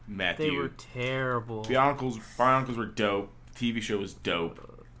 Matthew. They were terrible. Bionicles were dope. The TV show was dope.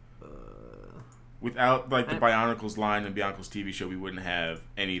 Without the Bionicles line and Bionicles TV show, we wouldn't have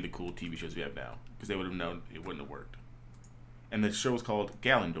any of the cool TV shows we have now, because they would have known it wouldn't have worked. And the show was called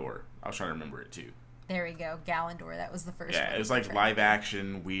Gallandor. I was trying to remember it too. There we go, Gallandor. That was the first. Yeah, it was like live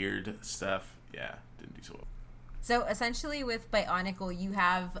action, weird stuff. Yeah, didn't do so well. So essentially, with Bionicle, you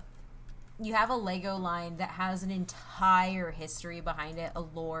have a Lego line that has an entire history behind it, a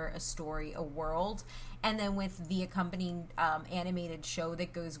lore, a story, a world. And then with the accompanying animated show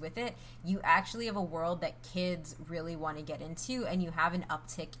that goes with it, you actually have a world that kids really want to get into, and you have an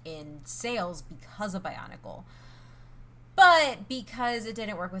uptick in sales because of Bionicle. But because it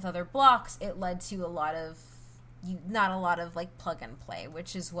didn't work with other blocks, it led to not a lot of like plug and play,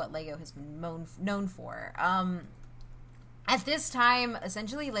 which is what Lego has been known for. At this time,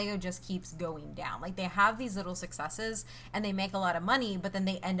 essentially, Lego just keeps going down. Like, they have these little successes, and they make a lot of money, but then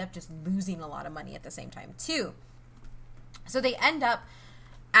they end up just losing a lot of money at the same time, too. So they end up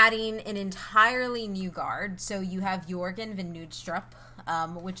adding an entirely new guard. So you have Jørgen van Nootstrup,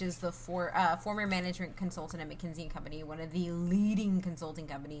 which is the former management consultant at McKinsey & Company, one of the leading consulting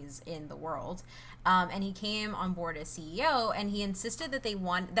companies in the world. And he came on board as CEO, and he insisted that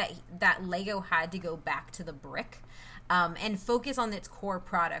that Lego had to go back to the brick. And focus on its core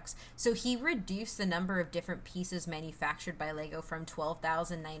products. So he reduced the number of different pieces manufactured by Lego from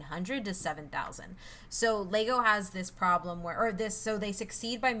 12,900 to 7,000. So Lego has this problem so they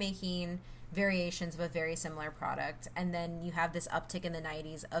succeed by making variations of a very similar product, and then you have this uptick in the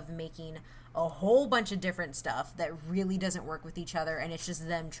 90s of making a whole bunch of different stuff that really doesn't work with each other, and it's just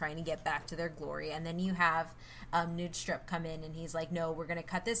them trying to get back to their glory. And then you have Nootstrup come in, and he's like, no, we're going to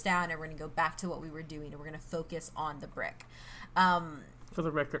cut this down, and we're going to go back to what we were doing, and we're going to focus on the brick. For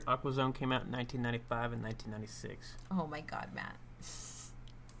the record, AquaZone came out in 1995 and 1996. Oh my god, Matt.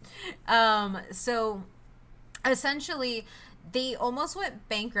 So essentially, they almost went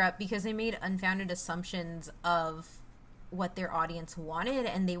bankrupt because they made unfounded assumptions of what their audience wanted,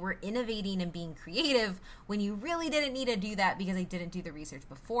 and they were innovating and being creative when you really didn't need to do that because they didn't do the research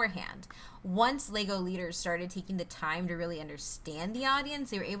beforehand. Once Lego leaders started taking the time to really understand the audience,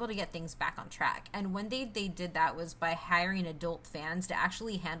 they were able to get things back on track. And when they did that was by hiring adult fans to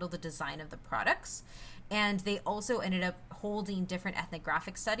actually handle the design of the products. And they also ended up holding different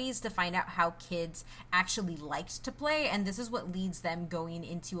ethnographic studies to find out how kids actually liked to play. And this is what leads them going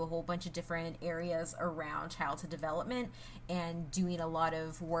into a whole bunch of different areas around childhood development and doing a lot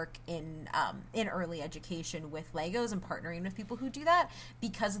of work in early education with Legos and partnering with people who do that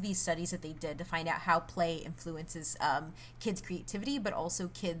because of these studies that they did to find out how play influences kids' creativity, but also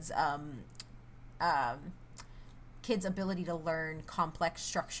kids' ability to learn complex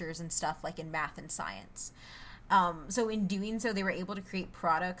structures and stuff like in math and science. So in doing so, they were able to create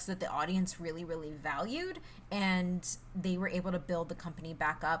products that the audience really, really valued, and they were able to build the company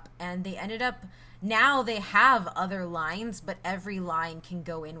back up. And they ended up, now they have other lines, but every line can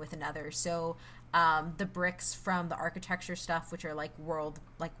go in with another. So the bricks from the architecture stuff, which are like world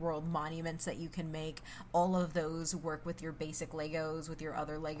monuments that you can make, all of those work with your basic Legos, with your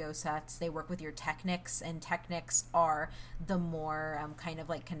other Lego sets. They work with your Technics, and Technics are the more kind of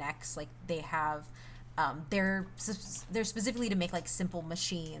like Connects. Like they have they're specifically to make like simple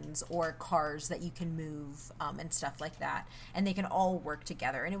machines or cars that you can move and stuff like that, and they can all work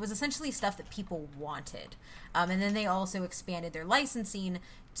together. And it was essentially stuff that people wanted. And then they also expanded their licensing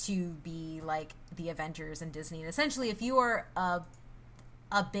to be like the Avengers and Disney. And essentially, if you are a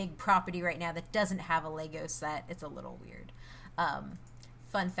big property right now that doesn't have a Lego set, it's a little weird.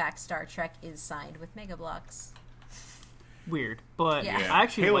 Fun fact: Star Trek is signed with Mega Bloks. Weird, but yeah. I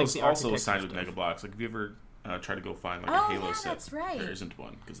actually Halo's like the also signed with Mega Bloks. Like, have you ever tried to go find like a Halo set? That's right. There isn't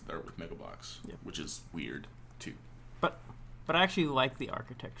one because they're with Mega Bloks, which is weird too. But I actually like the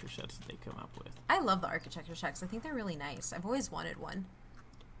architecture sets that they come up with. I love the architecture sets. I think they're really nice. I've always wanted one.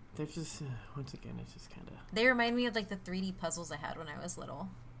 They're just once again, it's just kind of. They remind me of like the 3D puzzles I had when I was little.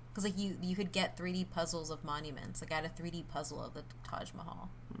 Because like you could get 3D puzzles of monuments. Like I had a 3D puzzle of the Taj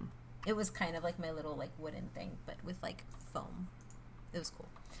Mahal. It was kind of like my little like wooden thing, but with like foam. It was cool.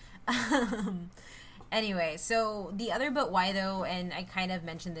 Anyway, so the other but why though, and I kind of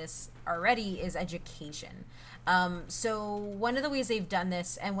mentioned this already, is education. So one of the ways they've done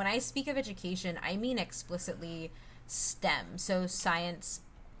this, and when I speak of education, I mean explicitly STEM, so science,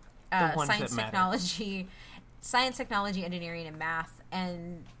 science, technology, engineering, and math,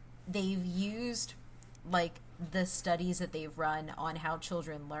 and they've used like the studies that they've run on how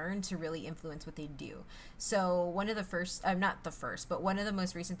children learn to really influence what they do. So one of the first, not the first, but one of the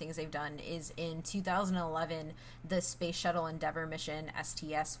most recent things they've done is in 2011, the Space Shuttle Endeavour mission,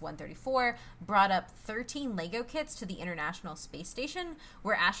 STS-134, brought up 13 Lego kits to the International Space Station,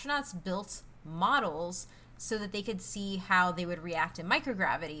 where astronauts built models so that they could see how they would react in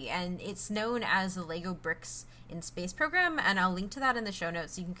microgravity. And it's known as the Lego Bricks in Space program, and I'll link to that in the show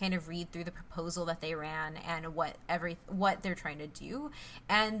notes so you can kind of read through the proposal that they ran and what they're trying to do.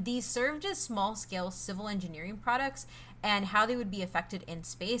 And these served as small-scale civil engineering products and how they would be affected in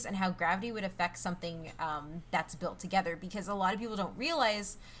space and how gravity would affect something that's built together. Because a lot of people don't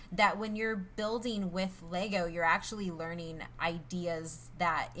realize that when you're building with Lego, you're actually learning ideas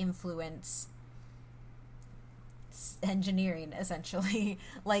that influence engineering, essentially.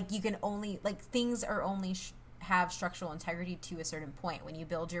 Like, you can only, like, things are only have structural integrity to a certain point. When you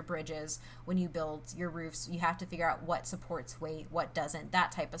build your bridges, when you build your roofs, you have to figure out what supports weight, what doesn't,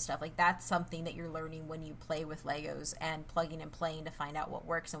 that type of stuff. Like, that's something that you're learning when you play with Legos and plugging and playing to find out what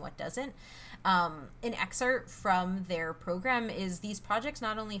works and what doesn't. An excerpt from their program is these projects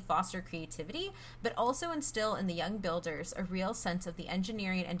not only foster creativity, but also instill in the young builders a real sense of the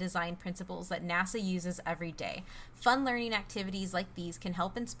engineering and design principles that NASA uses every day. Fun learning activities like these can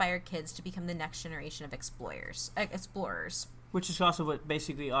help inspire kids to become the next generation of explorers. Which is also what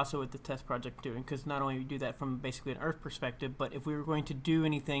the test project doing, because not only we do that from basically an Earth perspective, but if we were going to do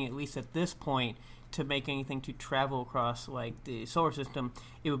anything, at least at this point, to make anything to travel across like the solar system,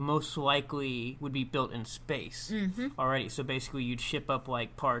 it would most likely would be built in space already. So basically you'd ship up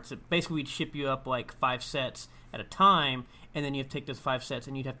like parts. Basically we'd ship you up like 5 sets at a time, and then you'd take those 5 sets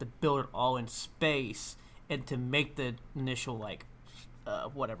and you'd have to build it all in space, and to make the initial like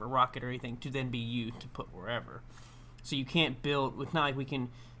whatever rocket or anything to then be used to put wherever. So you can't build with, not like we can,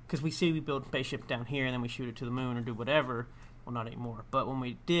 because we say we build spaceship down here and then we shoot it to the moon or do whatever. Well, not anymore, but when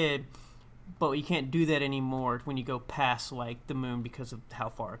we did, but you can't do that anymore when you go past like the moon because of how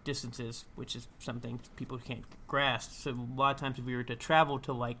far distance is, which is something people can't grasp. So a lot of times if we were to travel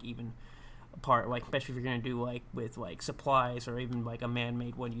to like even a part, like especially if you're going to do like with like supplies or even like a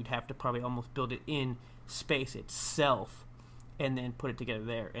man-made one, you'd have to probably almost build it in space itself and then put it together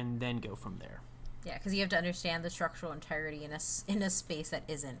there and then go from there. Yeah, because you have to understand the structural integrity in a space that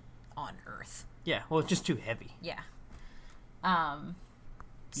isn't on Earth. Yeah, well, it's just too heavy. Yeah.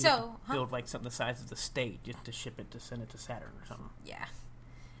 Build like something the size of the state just to ship it to send it to Saturn or something. Yeah.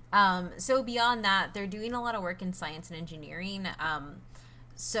 So beyond that, they're doing a lot of work in science and engineering.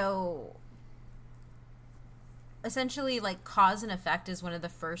 So essentially, like, cause and effect is one of the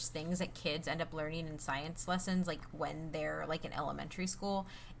first things that kids end up learning in science lessons, like when they're like in elementary school,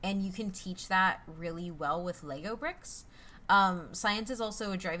 and you can teach that really well with Lego bricks. Science is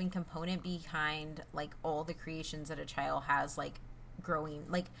also a driving component behind like all the creations that a child has, like growing.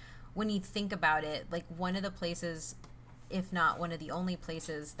 Like, when you think about it, like one of the places, if not one of the only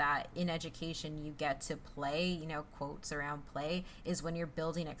places that in education you get to play, you know, quotes around play, is when you're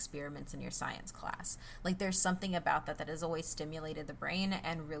building experiments in your science class. Like, there's something about that has always stimulated the brain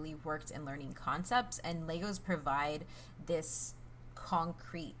and really worked in learning concepts, and Legos provide this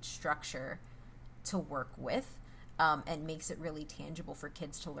concrete structure to work with, and makes it really tangible for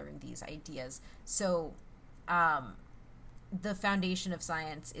kids to learn these ideas. So the foundation of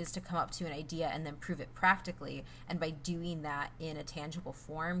science is to come up to an idea and then prove it practically. And by doing that in a tangible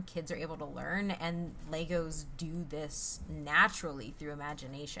form, kids are able to learn, and Legos do this naturally through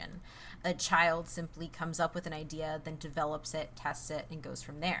imagination. A child simply comes up with an idea, then develops it, tests it, and goes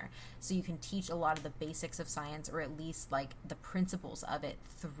from there. So you can teach a lot of the basics of science, or at least like the principles of it,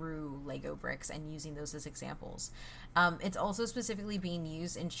 through Lego bricks and using those as examples. It's also specifically being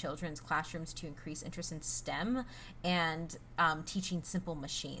used in children's classrooms to increase interest in STEM and teaching simple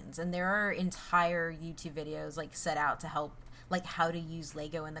machines. And there are entire YouTube videos like set out to help, like how to use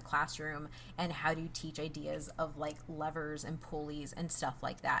Lego in the classroom and how to teach ideas of like levers and pulleys and stuff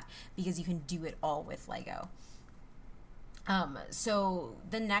like that, because you can do it all with Lego. So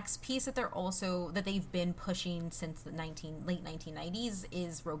the next piece that they've been pushing since the late 1990s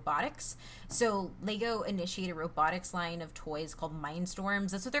is robotics. So Lego initiated a robotics line of toys called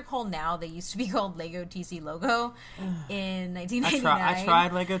Mindstorms. That's what they're called now. They used to be called Lego TC Logo in 1999. I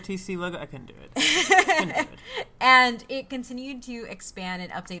tried Lego TC Logo. I couldn't do it. And it continued to expand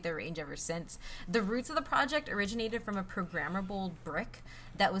and update their range ever since. The roots of the project originated from a programmable brick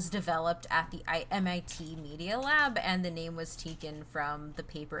that was developed at the MIT Media Lab, and the name was taken from the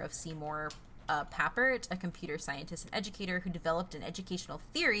paper of Seymour Papert, a computer scientist and educator who developed an educational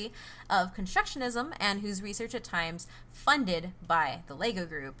theory of constructionism and whose research at times funded by the Lego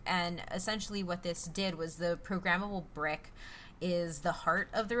Group. And essentially what this did was the programmable brick is the heart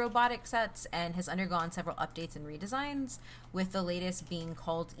of the robotic sets and has undergone several updates and redesigns, with the latest being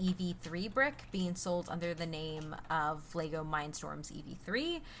called EV3 brick, being sold under the name of Lego Mindstorms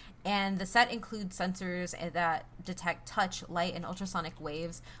EV3. And the set includes sensors that detect touch, light, and ultrasonic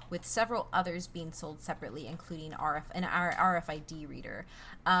waves, with several others being sold separately, including an RFID reader.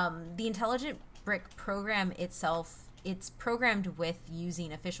 The intelligent brick program itself, it's programmed with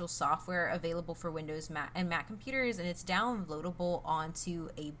using official software available for Windows and Mac computers, and it's downloadable onto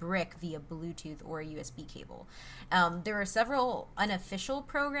a brick via Bluetooth or a USB cable. There are several unofficial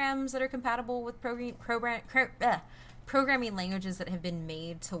programs that are compatible with programming languages that have been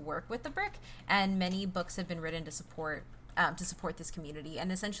made to work with the brick, and many books have been written to support this community.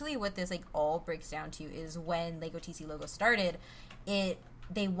 And essentially what this all breaks down to is when Lego TC Logo started,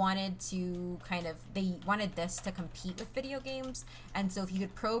 they wanted this to compete with video games, and so if you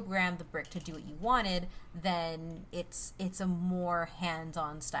could program the brick to do what you wanted, then it's a more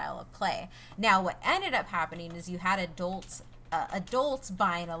hands-on style of play. Now, what ended up happening is you had adults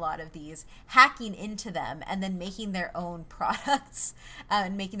buying a lot of these, hacking into them, and then making their own products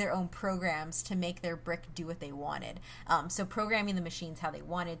and making their own programs to make their brick do what they wanted. So programming the machines how they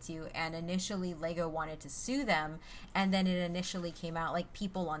wanted to, and initially Lego wanted to sue them, and then it initially came out like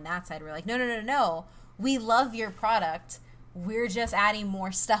people on that side were like, no, we love your product, we're just adding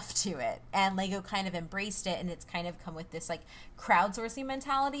more stuff to it. And Lego kind of embraced it, and it's kind of come with this crowdsourcing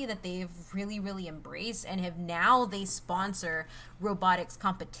mentality that they've really, really embraced, and they sponsor robotics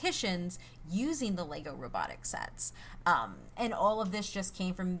competitions using the Lego robotic sets. And all of this just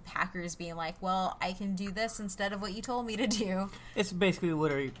came from hackers being like, well, I can do this instead of what you told me to do. It's basically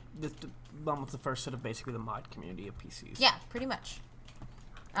literally almost the first set of basically the mod community of PCs. Yeah, pretty much.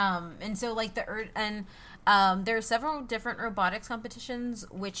 And so there are several different robotics competitions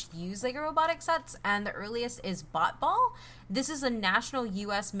which use Lego robotic sets, and the earliest is BotBall. This is a national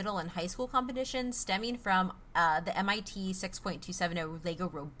U.S. middle and high school competition stemming from the MIT 6.270 Lego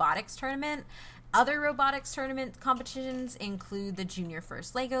Robotics Tournament. Other robotics tournament competitions include the Junior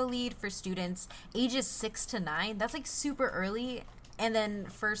First Lego League for students ages 6 to 9. That's super early. And then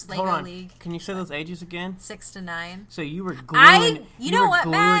First Lego League. Can you say those ages again? 6 to 9. So you were gluing,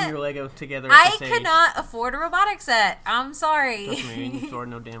 Matt? Your Lego together at I this could age. not afford a robotic set. I'm sorry. Trust me, you didn't afford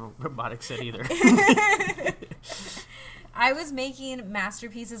no damn robotic set either. I was making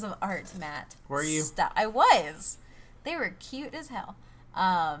masterpieces of art, Matt. Were you? I was. They were cute as hell.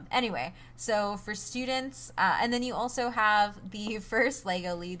 Anyway, so for students, and then you also have the First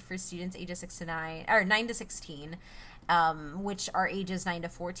Lego League for students ages 9 to 16. Which are ages 9 to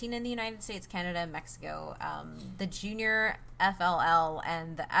 14 in the United States, Canada, and Mexico. The Junior FLL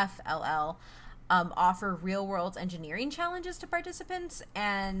and the FLL offer real-world engineering challenges to participants,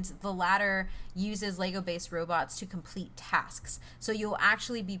 and the latter uses Lego-based robots to complete tasks. So you'll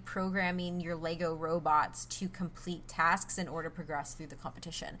actually be programming your Lego robots to complete tasks in order to progress through the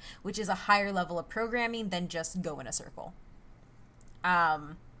competition, which is a higher level of programming than just go in a circle.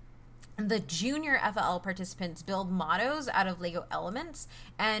 The Junior FLL participants build mottos out of Lego elements,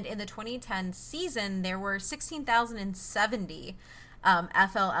 and in the 2010 season, there were 16,070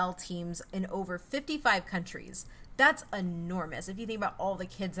 FLL teams in over 55 countries. That's enormous if you think about all the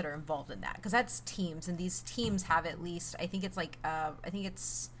kids that are involved in that, because that's teams, and these teams have at least, I think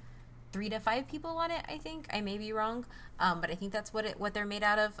it's 3 to 5 people on it. I may be wrong, but I think that's what they're made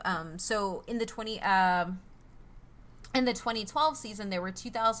out of. So in the 2012 season, there were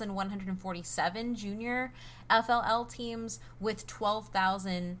 2,147 junior FLL teams with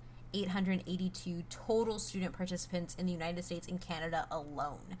 12,882 total student participants in the United States and Canada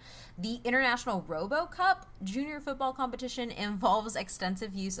alone. The International Robo Cup junior football competition involves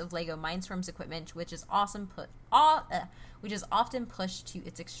extensive use of Lego Mindstorms equipment, which is often pushed to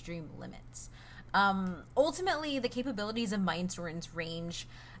its extreme limits. Ultimately, the capabilities of Mindstorms range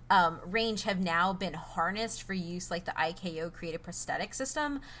have now been harnessed for use like the IKO Creative Prosthetic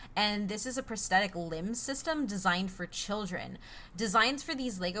System, and this is a prosthetic limb system designed for children. Designs for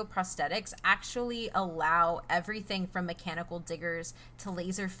these Lego prosthetics actually allow everything from mechanical diggers to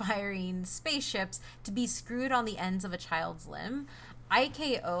laser firing spaceships to be screwed on the ends of a child's limb.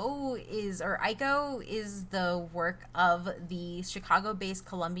 IKO is the work of the Chicago-based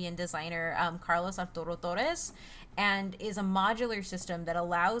Colombian designer Carlos Arturo Torres, and is a modular system that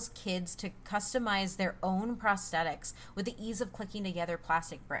allows kids to customize their own prosthetics with the ease of clicking together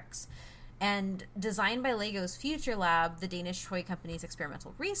plastic bricks. And designed by Lego's Future Lab, the Danish toy company's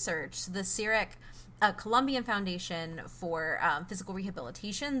experimental research, the CIREC Colombian Foundation for Physical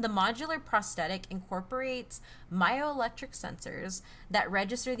Rehabilitation, the modular prosthetic incorporates myoelectric sensors that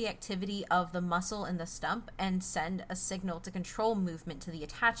register the activity of the muscle in the stump and send a signal to control movement to the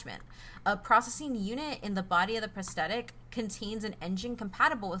attachment. A processing unit in the body of the prosthetic contains an engine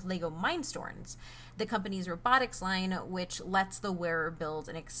compatible with Lego Mindstorms, the company's robotics line, which lets the wearer build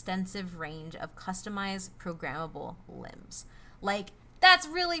an extensive range of customized programmable limbs. Like, that's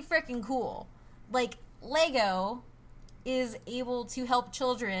really freaking cool. Like, Lego is able to help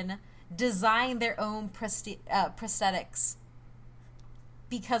children design their own prosthetics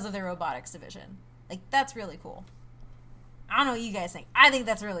because of their robotics division. Like, that's really cool. I don't know what you guys think. I think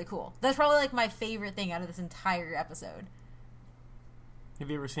that's really cool. That's probably, like, my favorite thing out of this entire episode. Have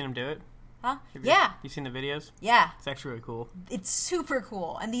you ever seen them do it? Huh? Yeah. You seen the videos? Yeah. It's actually really cool. It's super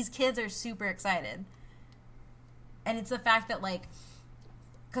cool. And these kids are super excited. And it's the fact that, like,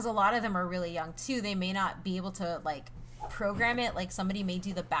 because a lot of them are really young too, they may not be able to like program it. Like somebody may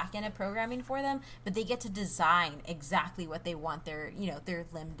do the back end of programming for them, but they get to design exactly what they want their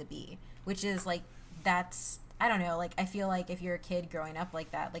limb to be, which is like, that's, I don't know, like I feel like if you're a kid growing up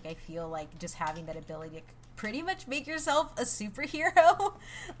like that, like I feel like just having that ability to pretty much make yourself a superhero,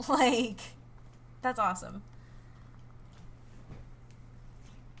 like that's awesome.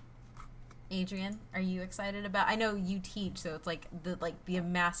 Adrian, are you excited about? I know you teach, so it's like the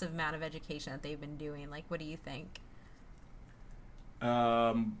massive amount of education that they've been doing. Like, what do you think?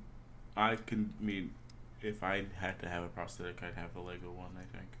 I mean, if I had to have a prosthetic, I'd have the Lego one. I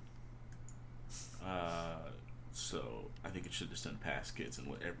think. So I think it should just send past kids and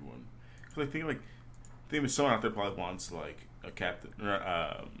let everyone. Because I think someone out there probably wants like a captain or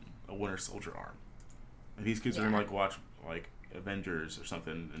a Winter Soldier arm. And these kids are gonna like watch like Avengers or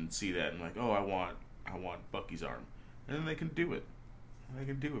something and see that and like, oh, I want Bucky's arm, and then they can do it. They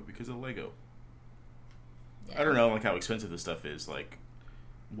can do it because of Lego. Yeah. I don't know like how expensive this stuff is, like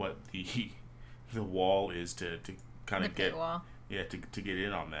what the wall is to kind of get wall. Yeah, to get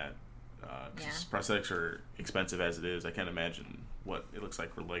in on that. Because prosthetics are expensive as it is. I can't imagine what it looks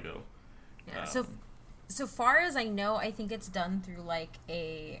like for Lego. Yeah. So far as I know, I think it's done through like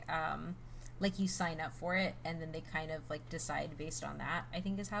a like you sign up for it and then they kind of like decide based on that, I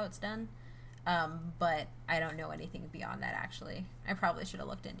think is how it's done. But I don't know anything beyond that actually. I probably should have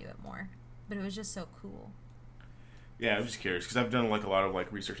looked into it more, but it was just so cool. Yeah, I'm just curious because I've done like a lot of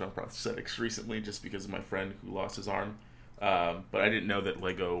like research on prosthetics recently just because of my friend who lost his arm. But I didn't know that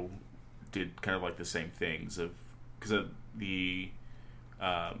Lego did kind of like the same things because of the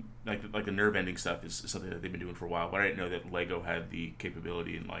like the nerve ending stuff is something that they've been doing for a while. But I didn't know that Lego had the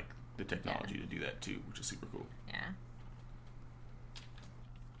capability and like the technology to do that too, which is super cool. Yeah.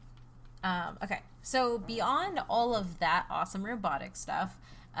 Okay, so beyond all of that awesome robotic stuff,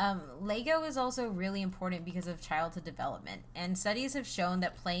 Lego is also really important because of childhood development, and studies have shown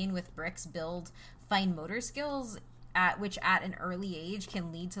that playing with bricks build fine motor skills which at an early age can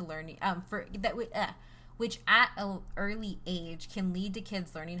lead to learning which at an early age can lead to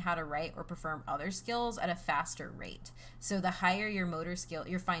kids learning how to write or perform other skills at a faster rate. So the higher your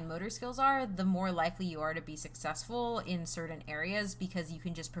fine motor skills are, the more likely you are to be successful in certain areas because you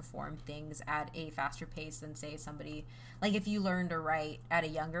can just perform things at a faster pace than say somebody, like if you learn to write at a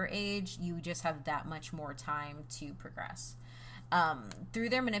younger age, you just have that much more time to progress. Through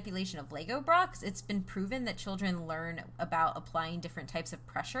their manipulation of Lego blocks, it's been proven that children learn about applying different types of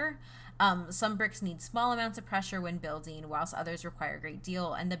pressure. Some bricks need small amounts of pressure when building, whilst others require a great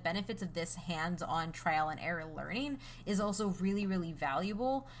deal. And the benefits of this hands-on trial and error learning is also really, really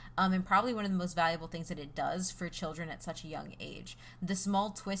valuable, and probably one of the most valuable things that it does for children at such a young age. The small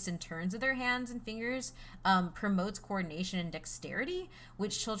twists and turns of their hands and fingers promotes coordination and dexterity,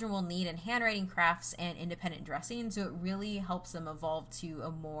 which children will need in handwriting, crafts, and independent dressing. So it really helps them evolve to a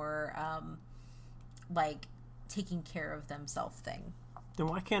more like taking care of themselves thing. Then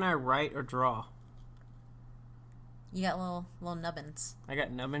why can't I write or draw? You got little nubbins. I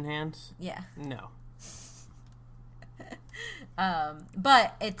got nubbin hands? Yeah. No.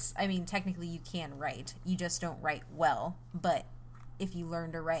 But technically you can write. You just don't write well. But if you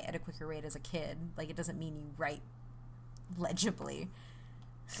learn to write at a quicker rate as a kid, like it doesn't mean you write legibly.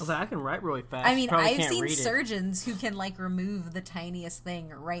 Although I can write really fast. I mean, I've seen surgeons who can like remove the tiniest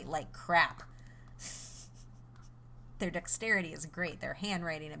thing or write like crap. Their dexterity is great. Their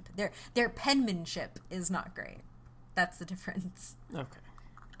handwriting and their penmanship is not great. That's the difference. Okay.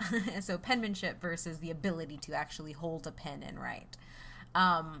 So penmanship versus the ability to actually hold a pen and write.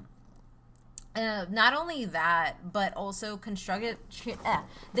 Not only that, but also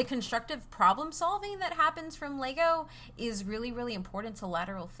the constructive problem solving that happens from Lego is really, really important to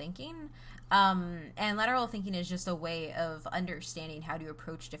lateral thinking. And lateral thinking is just a way of understanding how to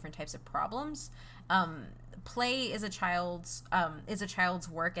approach different types of problems. Play is a child's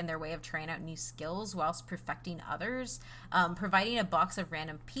work and their way of trying out new skills whilst perfecting others. Providing a box of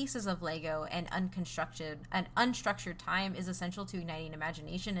random pieces of Lego and unstructured time is essential to igniting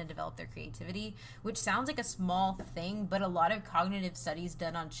imagination and develop their creativity, which sounds like a small thing, but a lot of cognitive studies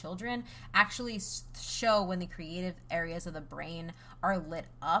done on children actually show when the creative areas of the brain are lit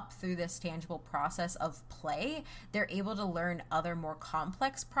up through this tangible process of play, they're able to learn other more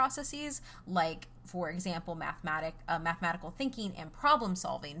complex processes, like, for example, mathematical thinking and problem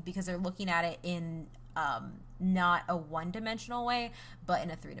solving, because they're looking at it in not a one-dimensional way, but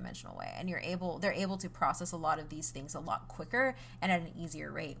in a three-dimensional way. And they're able to process a lot of these things a lot quicker and at an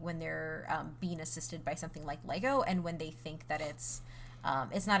easier rate when they're being assisted by something like Lego, and when they think that it's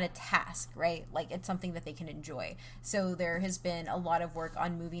not a task, right? Like, it's something that they can enjoy. So there has been a lot of work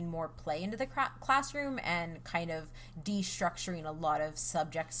on moving more play into the classroom and kind of destructuring a lot of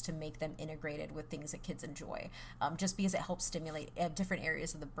subjects to make them integrated with things that kids enjoy, just because it helps stimulate different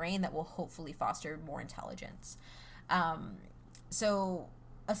areas of the brain that will hopefully foster more intelligence. So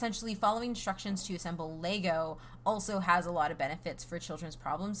essentially, following instructions to assemble Lego also has a lot of benefits for children's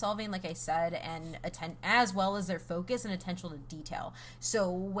problem solving, like I said, and as well as their focus and attention to detail. So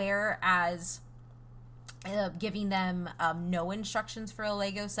whereas giving them no instructions for a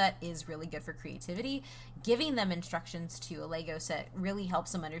Lego set is really good for creativity, giving them instructions to a Lego set really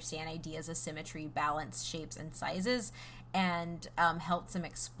helps them understand ideas of symmetry, balance, shapes, and sizes, and helps them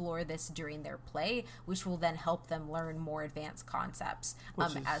explore this during their play, which will then help them learn more advanced concepts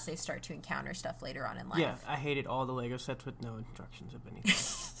as they start to encounter stuff later on in life. Yeah, I hated all the Lego sets with no instructions of anything.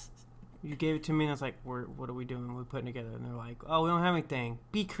 You gave it to me, and I was like, what are we doing? What are we putting together? And they're like, oh, we don't have anything.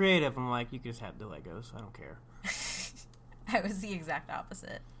 Be creative. I'm like, you can just have the Legos. I don't care. I was the exact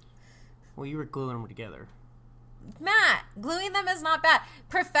opposite. Well, you were gluing them together. Matt, gluing them is not bad.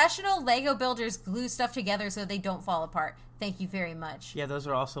 Professional Lego builders glue stuff together so they don't fall apart. Thank you very much. Yeah, those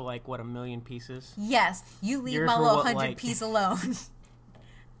are also like, what, 1 million pieces? Yes, you leave my little 100 piece alone.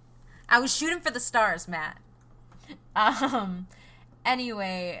 I was shooting for the stars, Matt.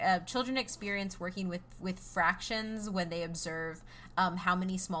 Anyway, children experience working with fractions when they observe how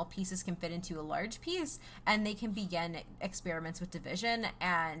many small pieces can fit into a large piece, and they can begin experiments with division,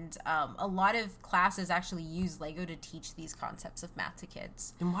 and a lot of classes actually use Lego to teach these concepts of math to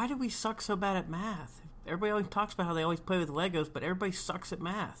kids. And why do we suck so bad at math? Everybody always talks about how they always play with Legos, but everybody sucks at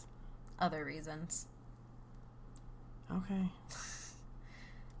math. Other reasons. Okay.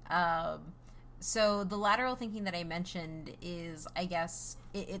 So the lateral thinking that I mentioned is, I guess,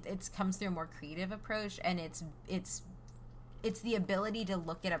 it comes through a more creative approach, and it's the ability to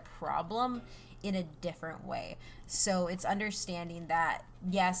look at a problem in a different way. So it's understanding that,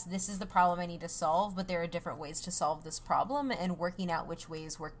 yes, this is the problem I need to solve, but there are different ways to solve this problem, and working out which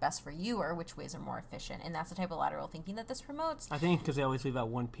ways work best for you or which ways are more efficient. And that's the type of lateral thinking that this promotes. I think because they always leave out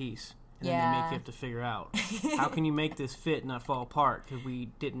one piece. And then they make you have to figure out, how can you make this fit and not fall apart? Because we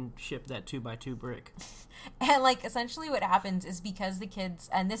didn't ship that 2x2 brick. And, like, essentially what happens is because the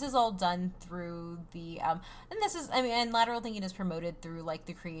kids, and this is all done through the, and lateral thinking is promoted through, like,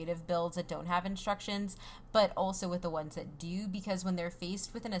 the creative builds that don't have instructions, but also with the ones that do, because when they're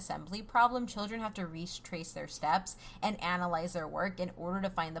faced with an assembly problem, children have to retrace their steps and analyze their work in order to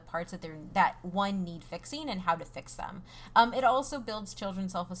find the parts that one need fixing and how to fix them. It also builds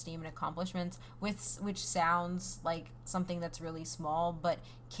children's self-esteem and accomplishments, which sounds like something that's really small, but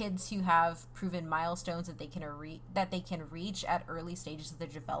kids who have proven milestones that they can reach at early stages of their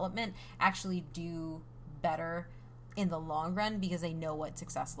development actually do better in the long run because they know what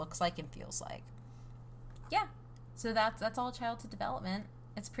success looks like and feels like. Yeah, so that's all childhood development.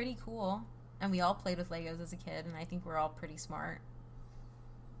 It's pretty cool, and we all played with Legos as a kid, and I think we're all pretty smart.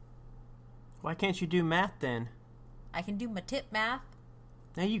 Why can't you do math then? I can do my tip math.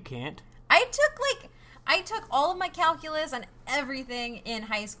 No, you can't. I took all of my calculus and everything in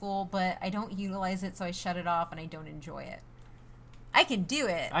high school, but I don't utilize it, so I shut it off and I don't enjoy it. I can do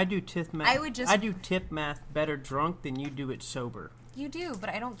it. I do tip math. I do tip math better drunk than you do it sober. You do, but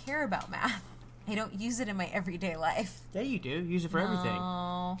I don't care about math. I don't use it in my everyday life. Yeah, you do. Use it for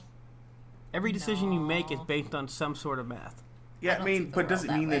everything. Every decision you make is based on some sort of math. Yeah, I mean, but does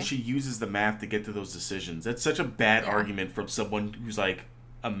it mean that she uses the math to get to those decisions? That's such a bad argument from someone who's like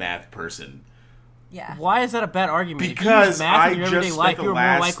a math person. Yeah. Why is that a bad argument? Because if you use math in I your everyday just life, spent the you're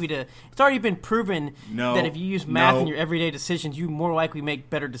last- more likely to. It's already been proven that if you use math in your everyday decisions, you more likely make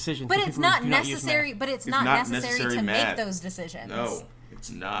better decisions. But than it's people who not do not use necessary. math. But it's It's not not necessary to necessary make math. those decisions. No, it's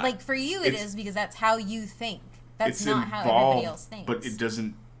not. Like for you, it It's- is because that's how you think. That's it's not how involved, everybody else thinks. but it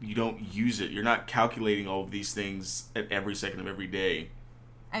doesn't. You don't use it. You're not calculating all of these things at every second of every day.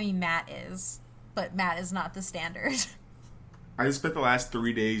 I mean, Matt is, but Matt is not the standard. I just spent the last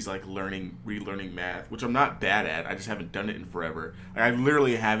 3 days like relearning math, which I'm not bad at. I just haven't done it in forever. I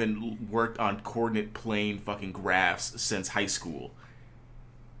literally haven't worked on coordinate plane fucking graphs since high school.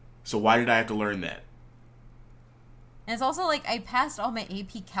 So why did I have to learn that? And it's also like I passed all my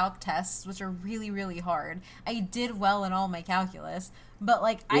AP Calc tests, which are really, really hard. I did well in all my calculus, but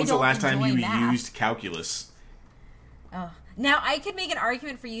like When I was don't the last time enjoy you math. used calculus? Now I could make an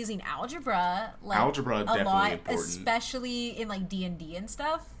argument for using algebra, like Algebra is a definitely lot, important. especially in like D&D and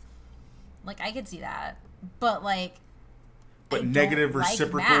stuff. Like I could see that, but like, But I don't negative like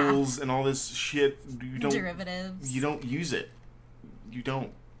reciprocals and all this shit, you don't. derivatives. You don't use it. You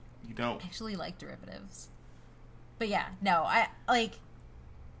don't. I actually like derivatives. But yeah, no, I like.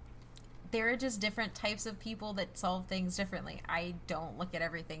 There are just different types of people that solve things differently. I don't look at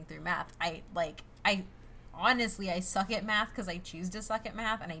everything through math. I honestly, I suck at math because I choose to suck at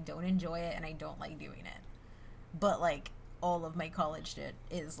math and I don't enjoy it and I don't like doing it. But like all of my college shit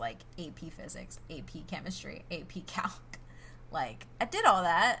is like AP Physics, AP Chemistry, AP Calc. Like I did all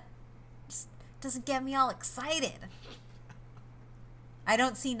that. Just doesn't get me all excited. I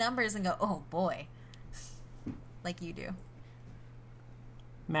don't see numbers and go, oh boy, like you do.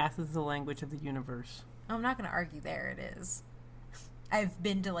 Math is the language of the universe. I'm not going to argue there. It is. I've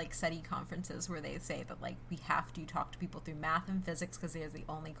been to like SETI conferences where they say that like we have to talk to people through math and physics because they're the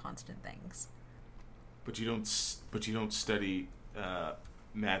only constant things. But you don't. But you don't study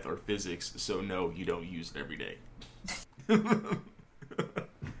math or physics, so no, you don't use it every day.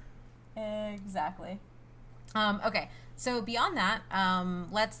 Exactly. Okay, so beyond that,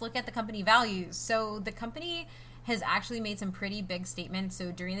 let's look at the company values. So the company has actually made some pretty big statements.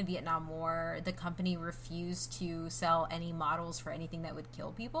 So during the Vietnam War, the company refused to sell any models for anything that would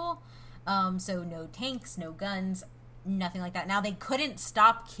kill people. So no tanks, no guns, nothing like that. Now, they couldn't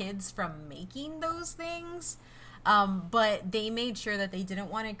stop kids from making those things, but they made sure that they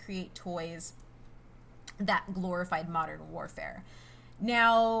didn't want to create toys that glorified modern warfare.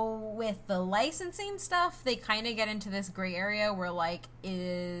 Now, with the licensing stuff, they kind of get into this gray area where, like,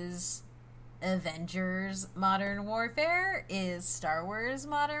 is Avengers Modern Warfare? Is Star Wars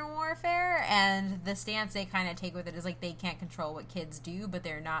Modern Warfare? And the stance they kind of take with it is, like, they can't control what kids do, but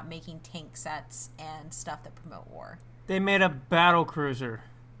they're not making tank sets and stuff that promote war. They made a battle cruiser.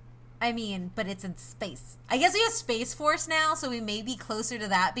 I mean, but it's in space. I guess we have Space Force now, so we may be closer to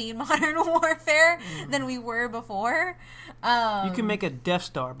that being Modern Warfare than we were before. You can make a Death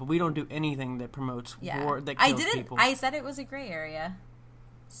Star, but we don't do anything that promotes war that kills people. I said it was a gray area.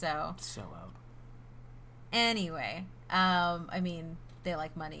 So out. Anyway, I mean, they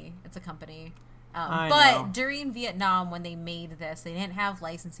like money. It's a company. I But know. during Vietnam, when they made this, they didn't have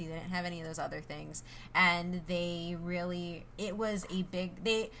licensing. They didn't have any of those other things. And it was a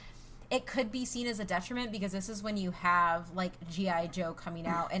big, it could be seen as a detriment because this is when you have like G.I. Joe coming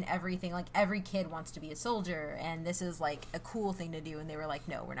out and everything. Like every kid wants to be a soldier and this is like a cool thing to do. And they were like,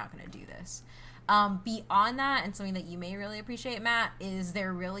 no, we're not going to do this. Beyond that, and something that you may really appreciate, Matt, is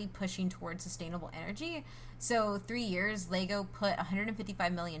they're really pushing towards sustainable energy. So 3 years, LEGO put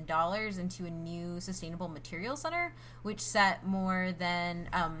 $155 million into a new sustainable materials center, which set more than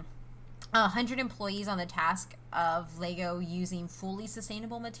 100 employees on the task of LEGO using fully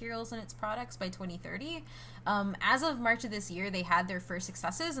sustainable materials in its products by 2030. As of March of this year, they had their first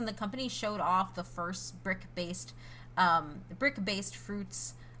successes, and the company showed off the first brick-based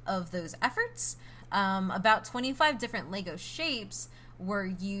fruits of those efforts. About 25 different Lego shapes were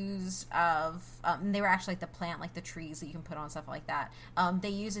used they were actually like the plant, like the trees that you can put on, stuff like that. They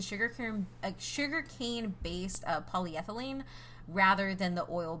used a sugarcane based polyethylene rather than the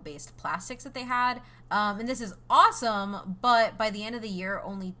oil-based plastics that they had. And this is awesome, but by the end of the year,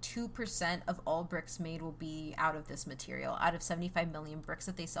 only 2% of all bricks made will be out of this material, out of 75 million bricks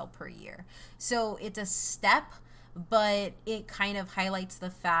that they sell per year. So it's a step, but it kind of highlights the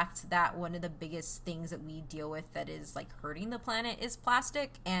fact that one of the biggest things that we deal with that is like hurting the planet is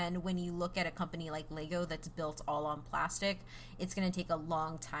plastic. And when you look at a company like Lego that's built all on plastic, it's going to take a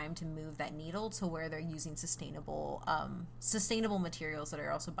long time to move that needle to where they're using sustainable materials that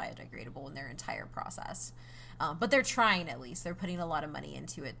are also biodegradable in their entire process. But they're trying, at least. They're putting a lot of money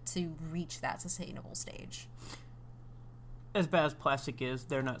into it to reach that sustainable stage. As bad as plastic is,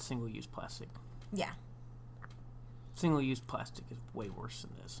 they're not single-use plastic. Yeah. Single-use plastic is way worse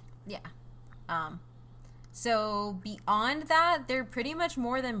than this. Yeah. So beyond that, they're pretty much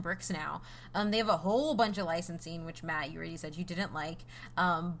more than bricks now. They have a whole bunch of licensing, which Matt, you already said you didn't like.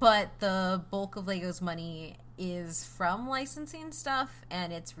 But the bulk of Lego's money is from licensing stuff,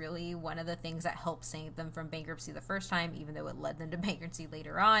 and it's really one of the things that helped save them from bankruptcy the first time, even though it led them to bankruptcy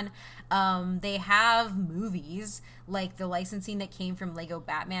later on. They have movies, like the licensing that came from Lego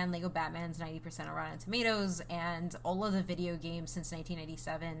Batman. Lego Batman's 90% on Rotten Tomatoes, and all of the video games since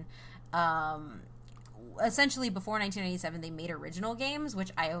 1997. Essentially, before 1997, they made original games,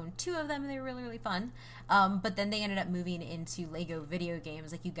 which I own 2 of them, and they were really, really fun. But then they ended up moving into Lego video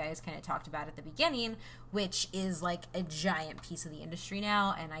games, like you guys kind of talked about at the beginning, which is like a giant piece of the industry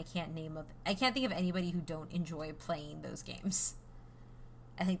now, and I can't think of anybody who don't enjoy playing those games.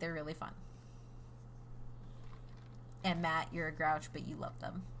 I think they're really fun. And Matt, you're a grouch, but you love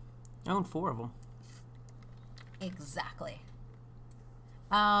them. I own 4 of them. Exactly.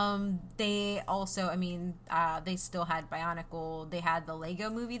 They also, they still had Bionicle. They had the Lego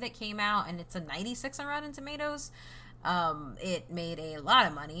movie that came out, and it's a 96 on Rotten Tomatoes. It made a lot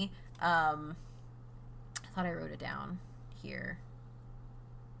of money. I thought I wrote it down here,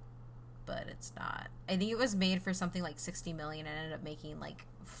 but it's not. I think it was made for something like 60 million and ended up making like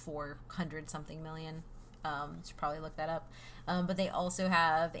 400 something million. Should probably look that up. But they also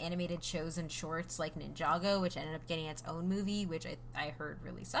have animated shows and shorts like Ninjago, which ended up getting its own movie, which I heard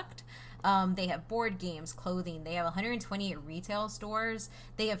really sucked. They have board games, clothing. They have 128 retail stores.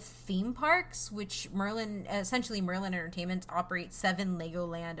 They have theme parks, which Merlin Entertainment operates 7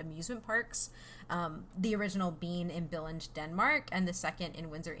 Legoland amusement parks. The original being in Billund, Denmark, and the second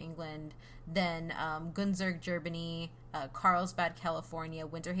in Windsor, England. Then Gunzerg, Germany, Carlsbad, California,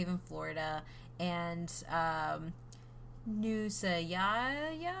 Winter Haven, Florida, and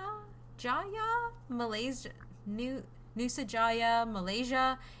Nusajaya,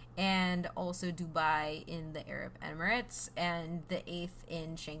 Malaysia, and also Dubai in the Arab Emirates, and the 8th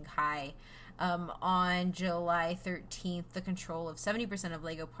in Shanghai. On July 13th, the control of 70% of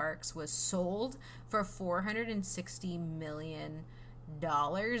Lego parks was sold for $460 million.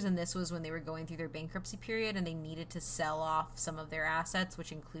 And this was when they were going through their bankruptcy period, and they needed to sell off some of their assets,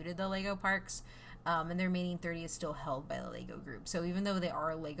 which included the Lego parks. And the remaining 30 is still held by the Lego Group. So even though they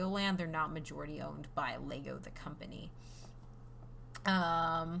are Legoland, they're not majority owned by Lego, the company.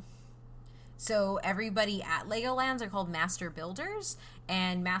 So everybody at Legolands are called Master Builders,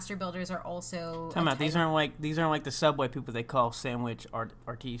 and Master Builders are also... Time out. These aren't like the Subway people they call sandwich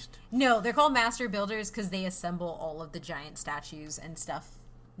artiste. No, they're called Master Builders because they assemble all of the giant statues and stuff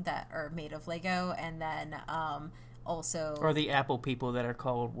that are made of Lego, and then also... Or the Apple people that are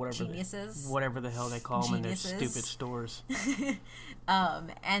called geniuses. Whatever the hell they call them in their stupid stores.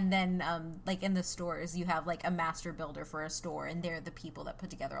 And then, like, in the stores, you have, like, a master builder for a store, and they're the people that put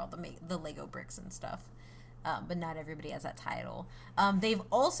together all the Lego bricks and stuff. But not everybody has that title. They've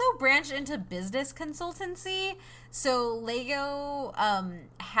also branched into business consultancy. So Lego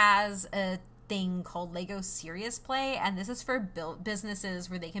has a thing called Lego Serious Play, and this is for businesses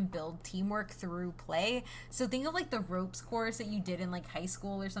where they can build teamwork through play. So think of like the ropes course that you did in like high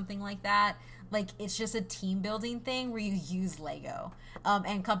school or something like that. Like, it's just a team building thing where you use Lego,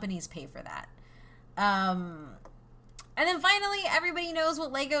 and companies pay for that. And then finally, everybody knows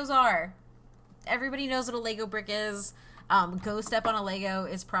what Legos are. Everybody knows what a Lego brick is. Go Step on a Lego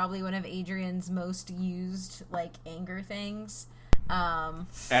is probably one of Adrian's most used, like, anger things.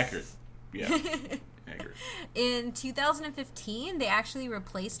 Accurate. Yeah. Accurate. In 2015, they actually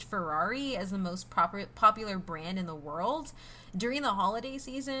replaced Ferrari as the most popular brand in the world. During the holiday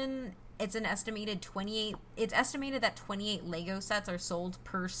season, it's estimated that 28 Lego sets are sold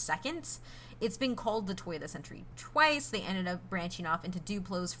per second. It's been called the toy of the century twice. They ended up branching off into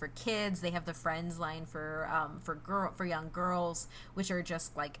Duplos for kids. They have the Friends line for young girls, which are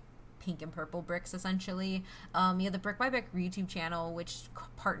just like pink and purple bricks, essentially. You have the Brick by Brick YouTube channel, which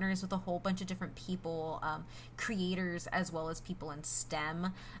partners with a whole bunch of different people, creators as well as people in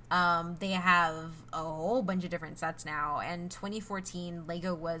STEM. They have a whole bunch of different sets now, and 2014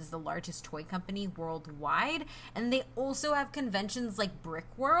 Lego was the largest toy company worldwide, and they also have conventions like Brick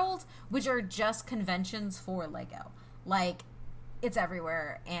World, which are just conventions for Lego. Like, it's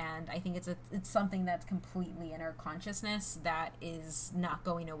everywhere, and I think it's something that's completely in our consciousness that is not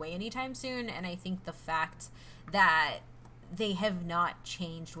going away anytime soon. And I think the fact that they have not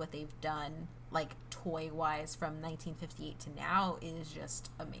changed what they've done, like, toy-wise from 1958 to now is just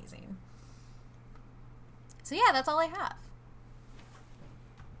amazing. So yeah, that's all I have.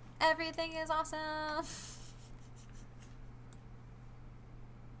 Everything is awesome.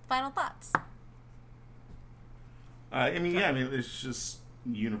 Final thoughts. I mean, it's just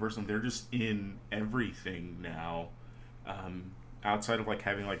universal. They're just in everything now. Outside of like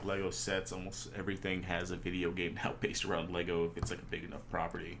having like Lego sets, almost everything has a video game now based around Lego if it's like a big enough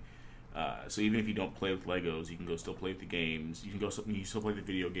property. So even if you don't play with Legos, you can go still play with the games. You still play the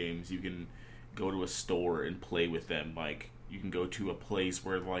video games. You can go to a store and play with them. Like you can go to a place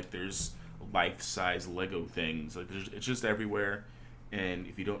where like there's life-size Lego things. Like it's just everywhere. And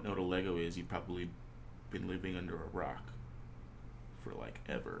if you don't know what a Lego is, you've probably been living under a rock for like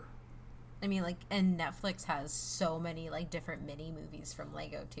ever. I mean, like, and Netflix has so many, like, different mini movies from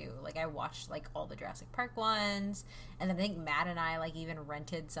Lego, too. Like, I watched, like, all the Jurassic Park ones, and then I think Matt and I, like, even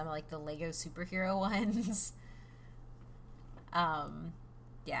rented some of, like, the Lego superhero ones.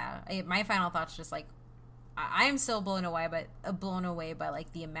 My final thought's just, like, I am still blown away by,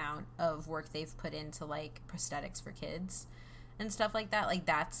 like, the amount of work they've put into, like, prosthetics for kids and stuff like that. Like,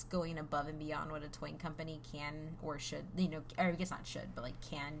 that's going above and beyond what a toy company can or should, or I guess not should, but like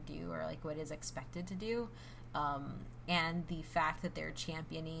can do, or like what is expected to do. And the fact that they're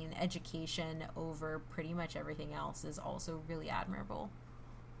championing education over pretty much everything else is also really admirable.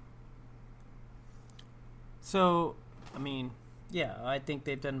 So, I mean, yeah, I think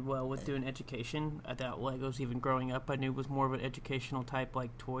they've done well with doing education. I thought Legos, even growing up, I knew was more of an educational type,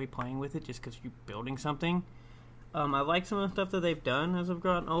 like, toy, playing with it, just because you're building something. I like some of the stuff that they've done as I've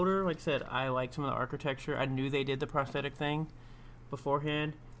gotten older. Like I said, I like some of the architecture. I knew they did the prosthetic thing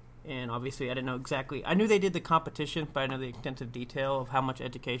beforehand, and obviously I didn't know exactly. I knew they did the competition, but I know the extensive detail of how much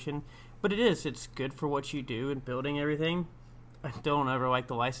education. But it's good for what you do and building everything. I don't ever like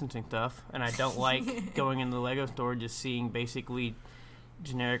the licensing stuff, and I don't like going in the Lego store just seeing basically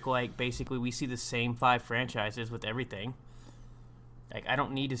generic, like basically we see the same 5 franchises with everything. Like, I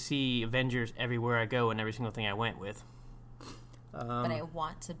don't need to see Avengers everywhere I go and every single thing I went with. But I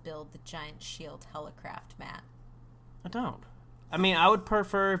want to build the giant shield Helicraft, Matt. I don't. I mean, I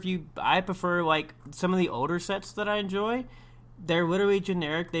prefer, like, some of the older sets that I enjoy. They're literally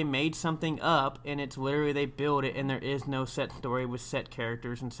generic. They made something up, and it's literally they build it, and there is no set story with set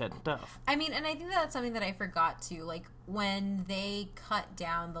characters and set stuff. I mean, and I think that's something that I forgot to. Like, when they cut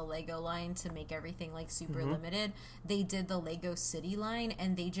down the Lego line to make everything, like, super limited, they did the Lego City line,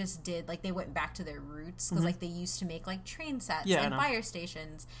 and they just did, like, they went back to their roots. Because, like, they used to make, like, train sets and fire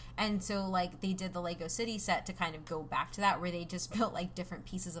stations. And so, like, they did the Lego City set to kind of go back to that, where they just built, like, different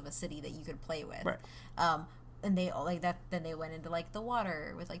pieces of a city that you could play with. Right. And they like that. Then they went into like the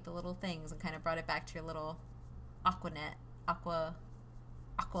water with like the little things and kind of brought it back to your little Aquaman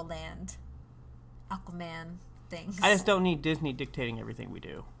things. I just don't need Disney dictating everything we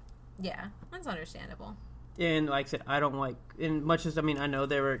do. Yeah, that's understandable. And like I said, I don't like, in much as, I mean, I know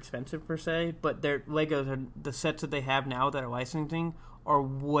they were expensive per se, but their Legos are, the sets that they have now that are licensing are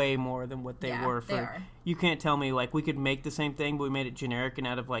way more than what they were for. They are. You can't tell me, like, we could make the same thing, but we made it generic and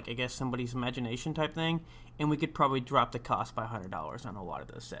out of, like, I guess somebody's imagination type thing, and we could probably drop the cost by $100 on a lot of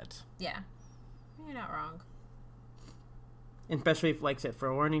those sets. Yeah. You're not wrong. And especially, if, like I said,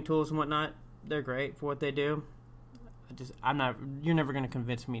 for learning tools and whatnot, they're great for what they do. You're never going to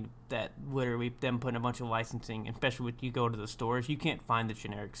convince me that literally them putting a bunch of licensing, especially when you go to the stores, you can't find the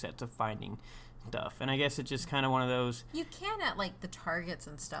generic sets of finding stuff. And I guess it's just kind of one of those. You can at like the Targets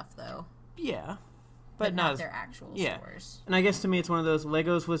and stuff though. Yeah. But not their actual stores. And I guess to me it's one of those,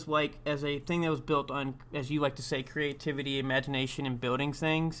 Legos was like, as a thing that was built on, as you like to say, creativity, imagination, and building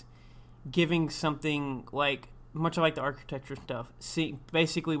things, giving something like, much like the architecture stuff,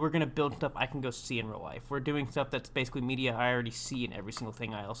 basically we're going to build stuff I can go see in real life. We're doing stuff that's basically media I already see in every single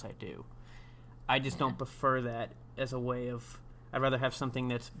thing else I do. I just don't prefer that as a way of, I'd rather have something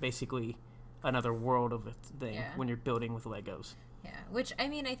that's basically another world of a thing when you're building with Legos. Yeah, which, I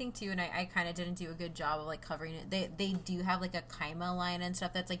mean, I think, too, and I kind of didn't do a good job of, like, covering it. They do have, like, a Kaima line and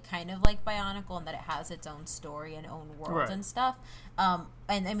stuff that's, like, kind of like Bionicle in that it has its own story and own world and stuff. And,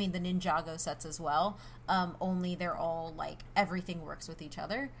 I mean, the Ninjago sets as well, only they're all, like, everything works with each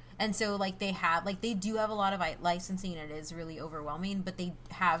other. And so, like, they do have a lot of licensing, and it is really overwhelming, but they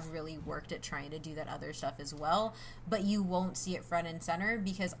have really worked at trying to do that other stuff as well. But you won't see it front and center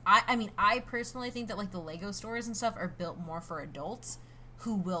because, I personally think that, like, the Lego stores and stuff are built more for adults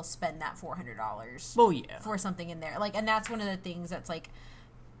who will spend that $400 for something in there. Like, and that's one of the things that's, like,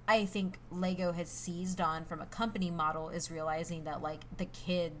 I think Lego has seized on from a company model is realizing that, like, the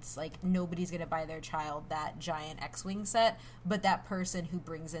kids, like, nobody's going to buy their child that giant X-Wing set, but that person who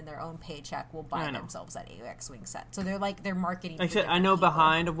brings in their own paycheck will buy themselves that X-Wing set. So they're, like, they're marketing. Like I said, I know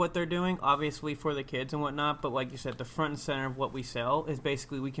behind of what they're doing, obviously for the kids and whatnot, but like you said, the front and center of what we sell is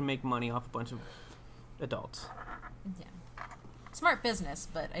basically we can make money off a bunch of adults. Yeah. Smart business,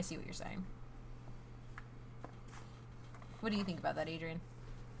 but I see what you're saying. What do you think about that, Adrian?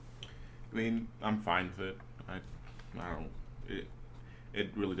 I mean, I'm fine with it. I don't. It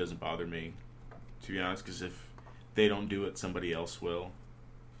really doesn't bother me, to be honest. Because if they don't do it, somebody else will.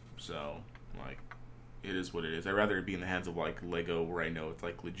 So, like, it is what it is. I'd rather it be in the hands of like Lego, where I know it's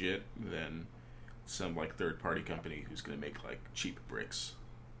like legit, than some like third-party company who's gonna make like cheap bricks.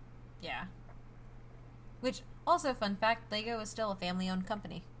 Yeah. Which, also, fun fact, Lego is still a family-owned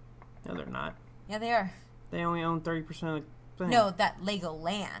company. No, they're not. Yeah, they are. They only own 30% of the thing. No, that Lego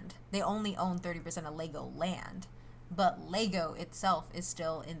land. They only own 30% of Lego land. But Lego itself is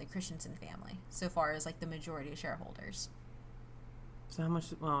still in the Christensen family, so far as, like, the majority of shareholders. So how much...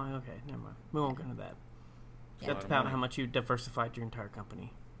 Oh, okay, never mind. We won't go into that. Yeah. That's about how much you diversified your entire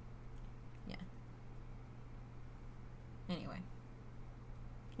company. Yeah. Anyway.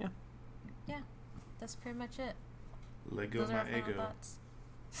 Yeah. Yeah. That's pretty much it. Lego Those are my our final ego. thoughts.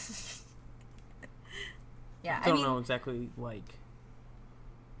 Yeah, I don't know exactly, like...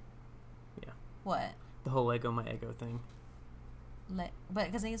 Yeah. What? The whole Lego my ego thing. But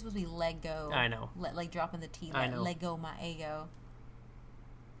because I think it's supposed to be Lego. I know. Like dropping the T. I know. Lego my ego.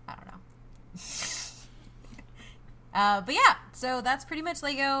 I don't know. But yeah, so that's pretty much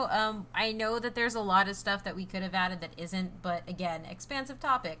Lego. I know that there's a lot of stuff that we could have added that isn't, but again, expansive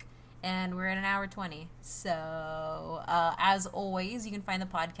topic. And we're at an hour 20. So, as always, you can find the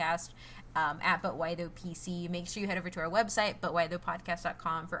podcast at But Why Though PC. Make sure you head over to our website,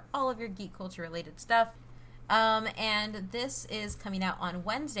 butwhythoughpodcast.com, for all of your geek culture related stuff. And this is coming out on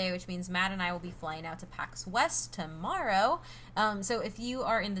Wednesday, which means Matt and I will be flying out to PAX West tomorrow. So if you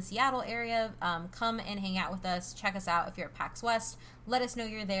are in the Seattle area, come and hang out with us. Check us out if you're at PAX West. Let us know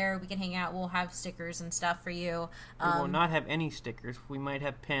you're there. We can hang out. We'll have stickers and stuff for you. We will not have any stickers. We might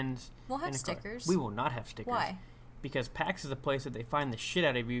have pins. We'll have stickers. We will not have stickers. Why? Because PAX is a place that they find the shit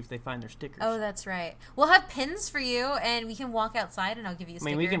out of you if they find their stickers. Oh, that's right. We'll have pins for you, and we can walk outside, and I'll give you a sticker.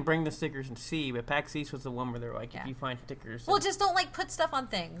 I mean, we can bring the stickers and see, but PAX East was the one where they're like, if you find stickers... Well, just don't, like, put stuff on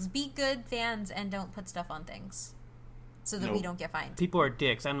things. Be good fans and don't put stuff on things. So that we don't get fined. People are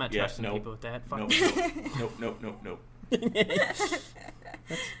dicks. I'm not trusting people with that. Fuck. Nope.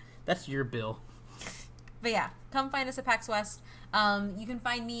 That's your bill. But yeah, come find us at PAX West. You can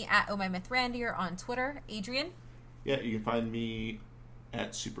find me at OhMyMythRandier on Twitter. Adrian? Yeah, you can find me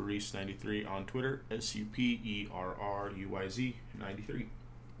at SuperReese93 on Twitter, SuperRuyz 93.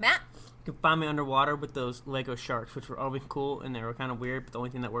 Matt? You can find me underwater with those Lego sharks, which were always cool, and they were kind of weird, but the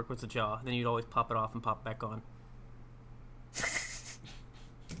only thing that worked was the jaw. Then you'd always pop it off and pop it back on.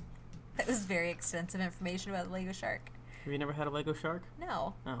 That was very extensive information about the Lego shark. Have you never had a Lego shark?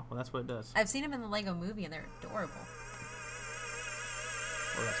 No. Oh, well, that's what it does. I've seen them in the Lego movie, and they're adorable.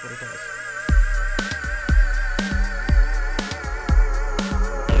 Well, that's what it does.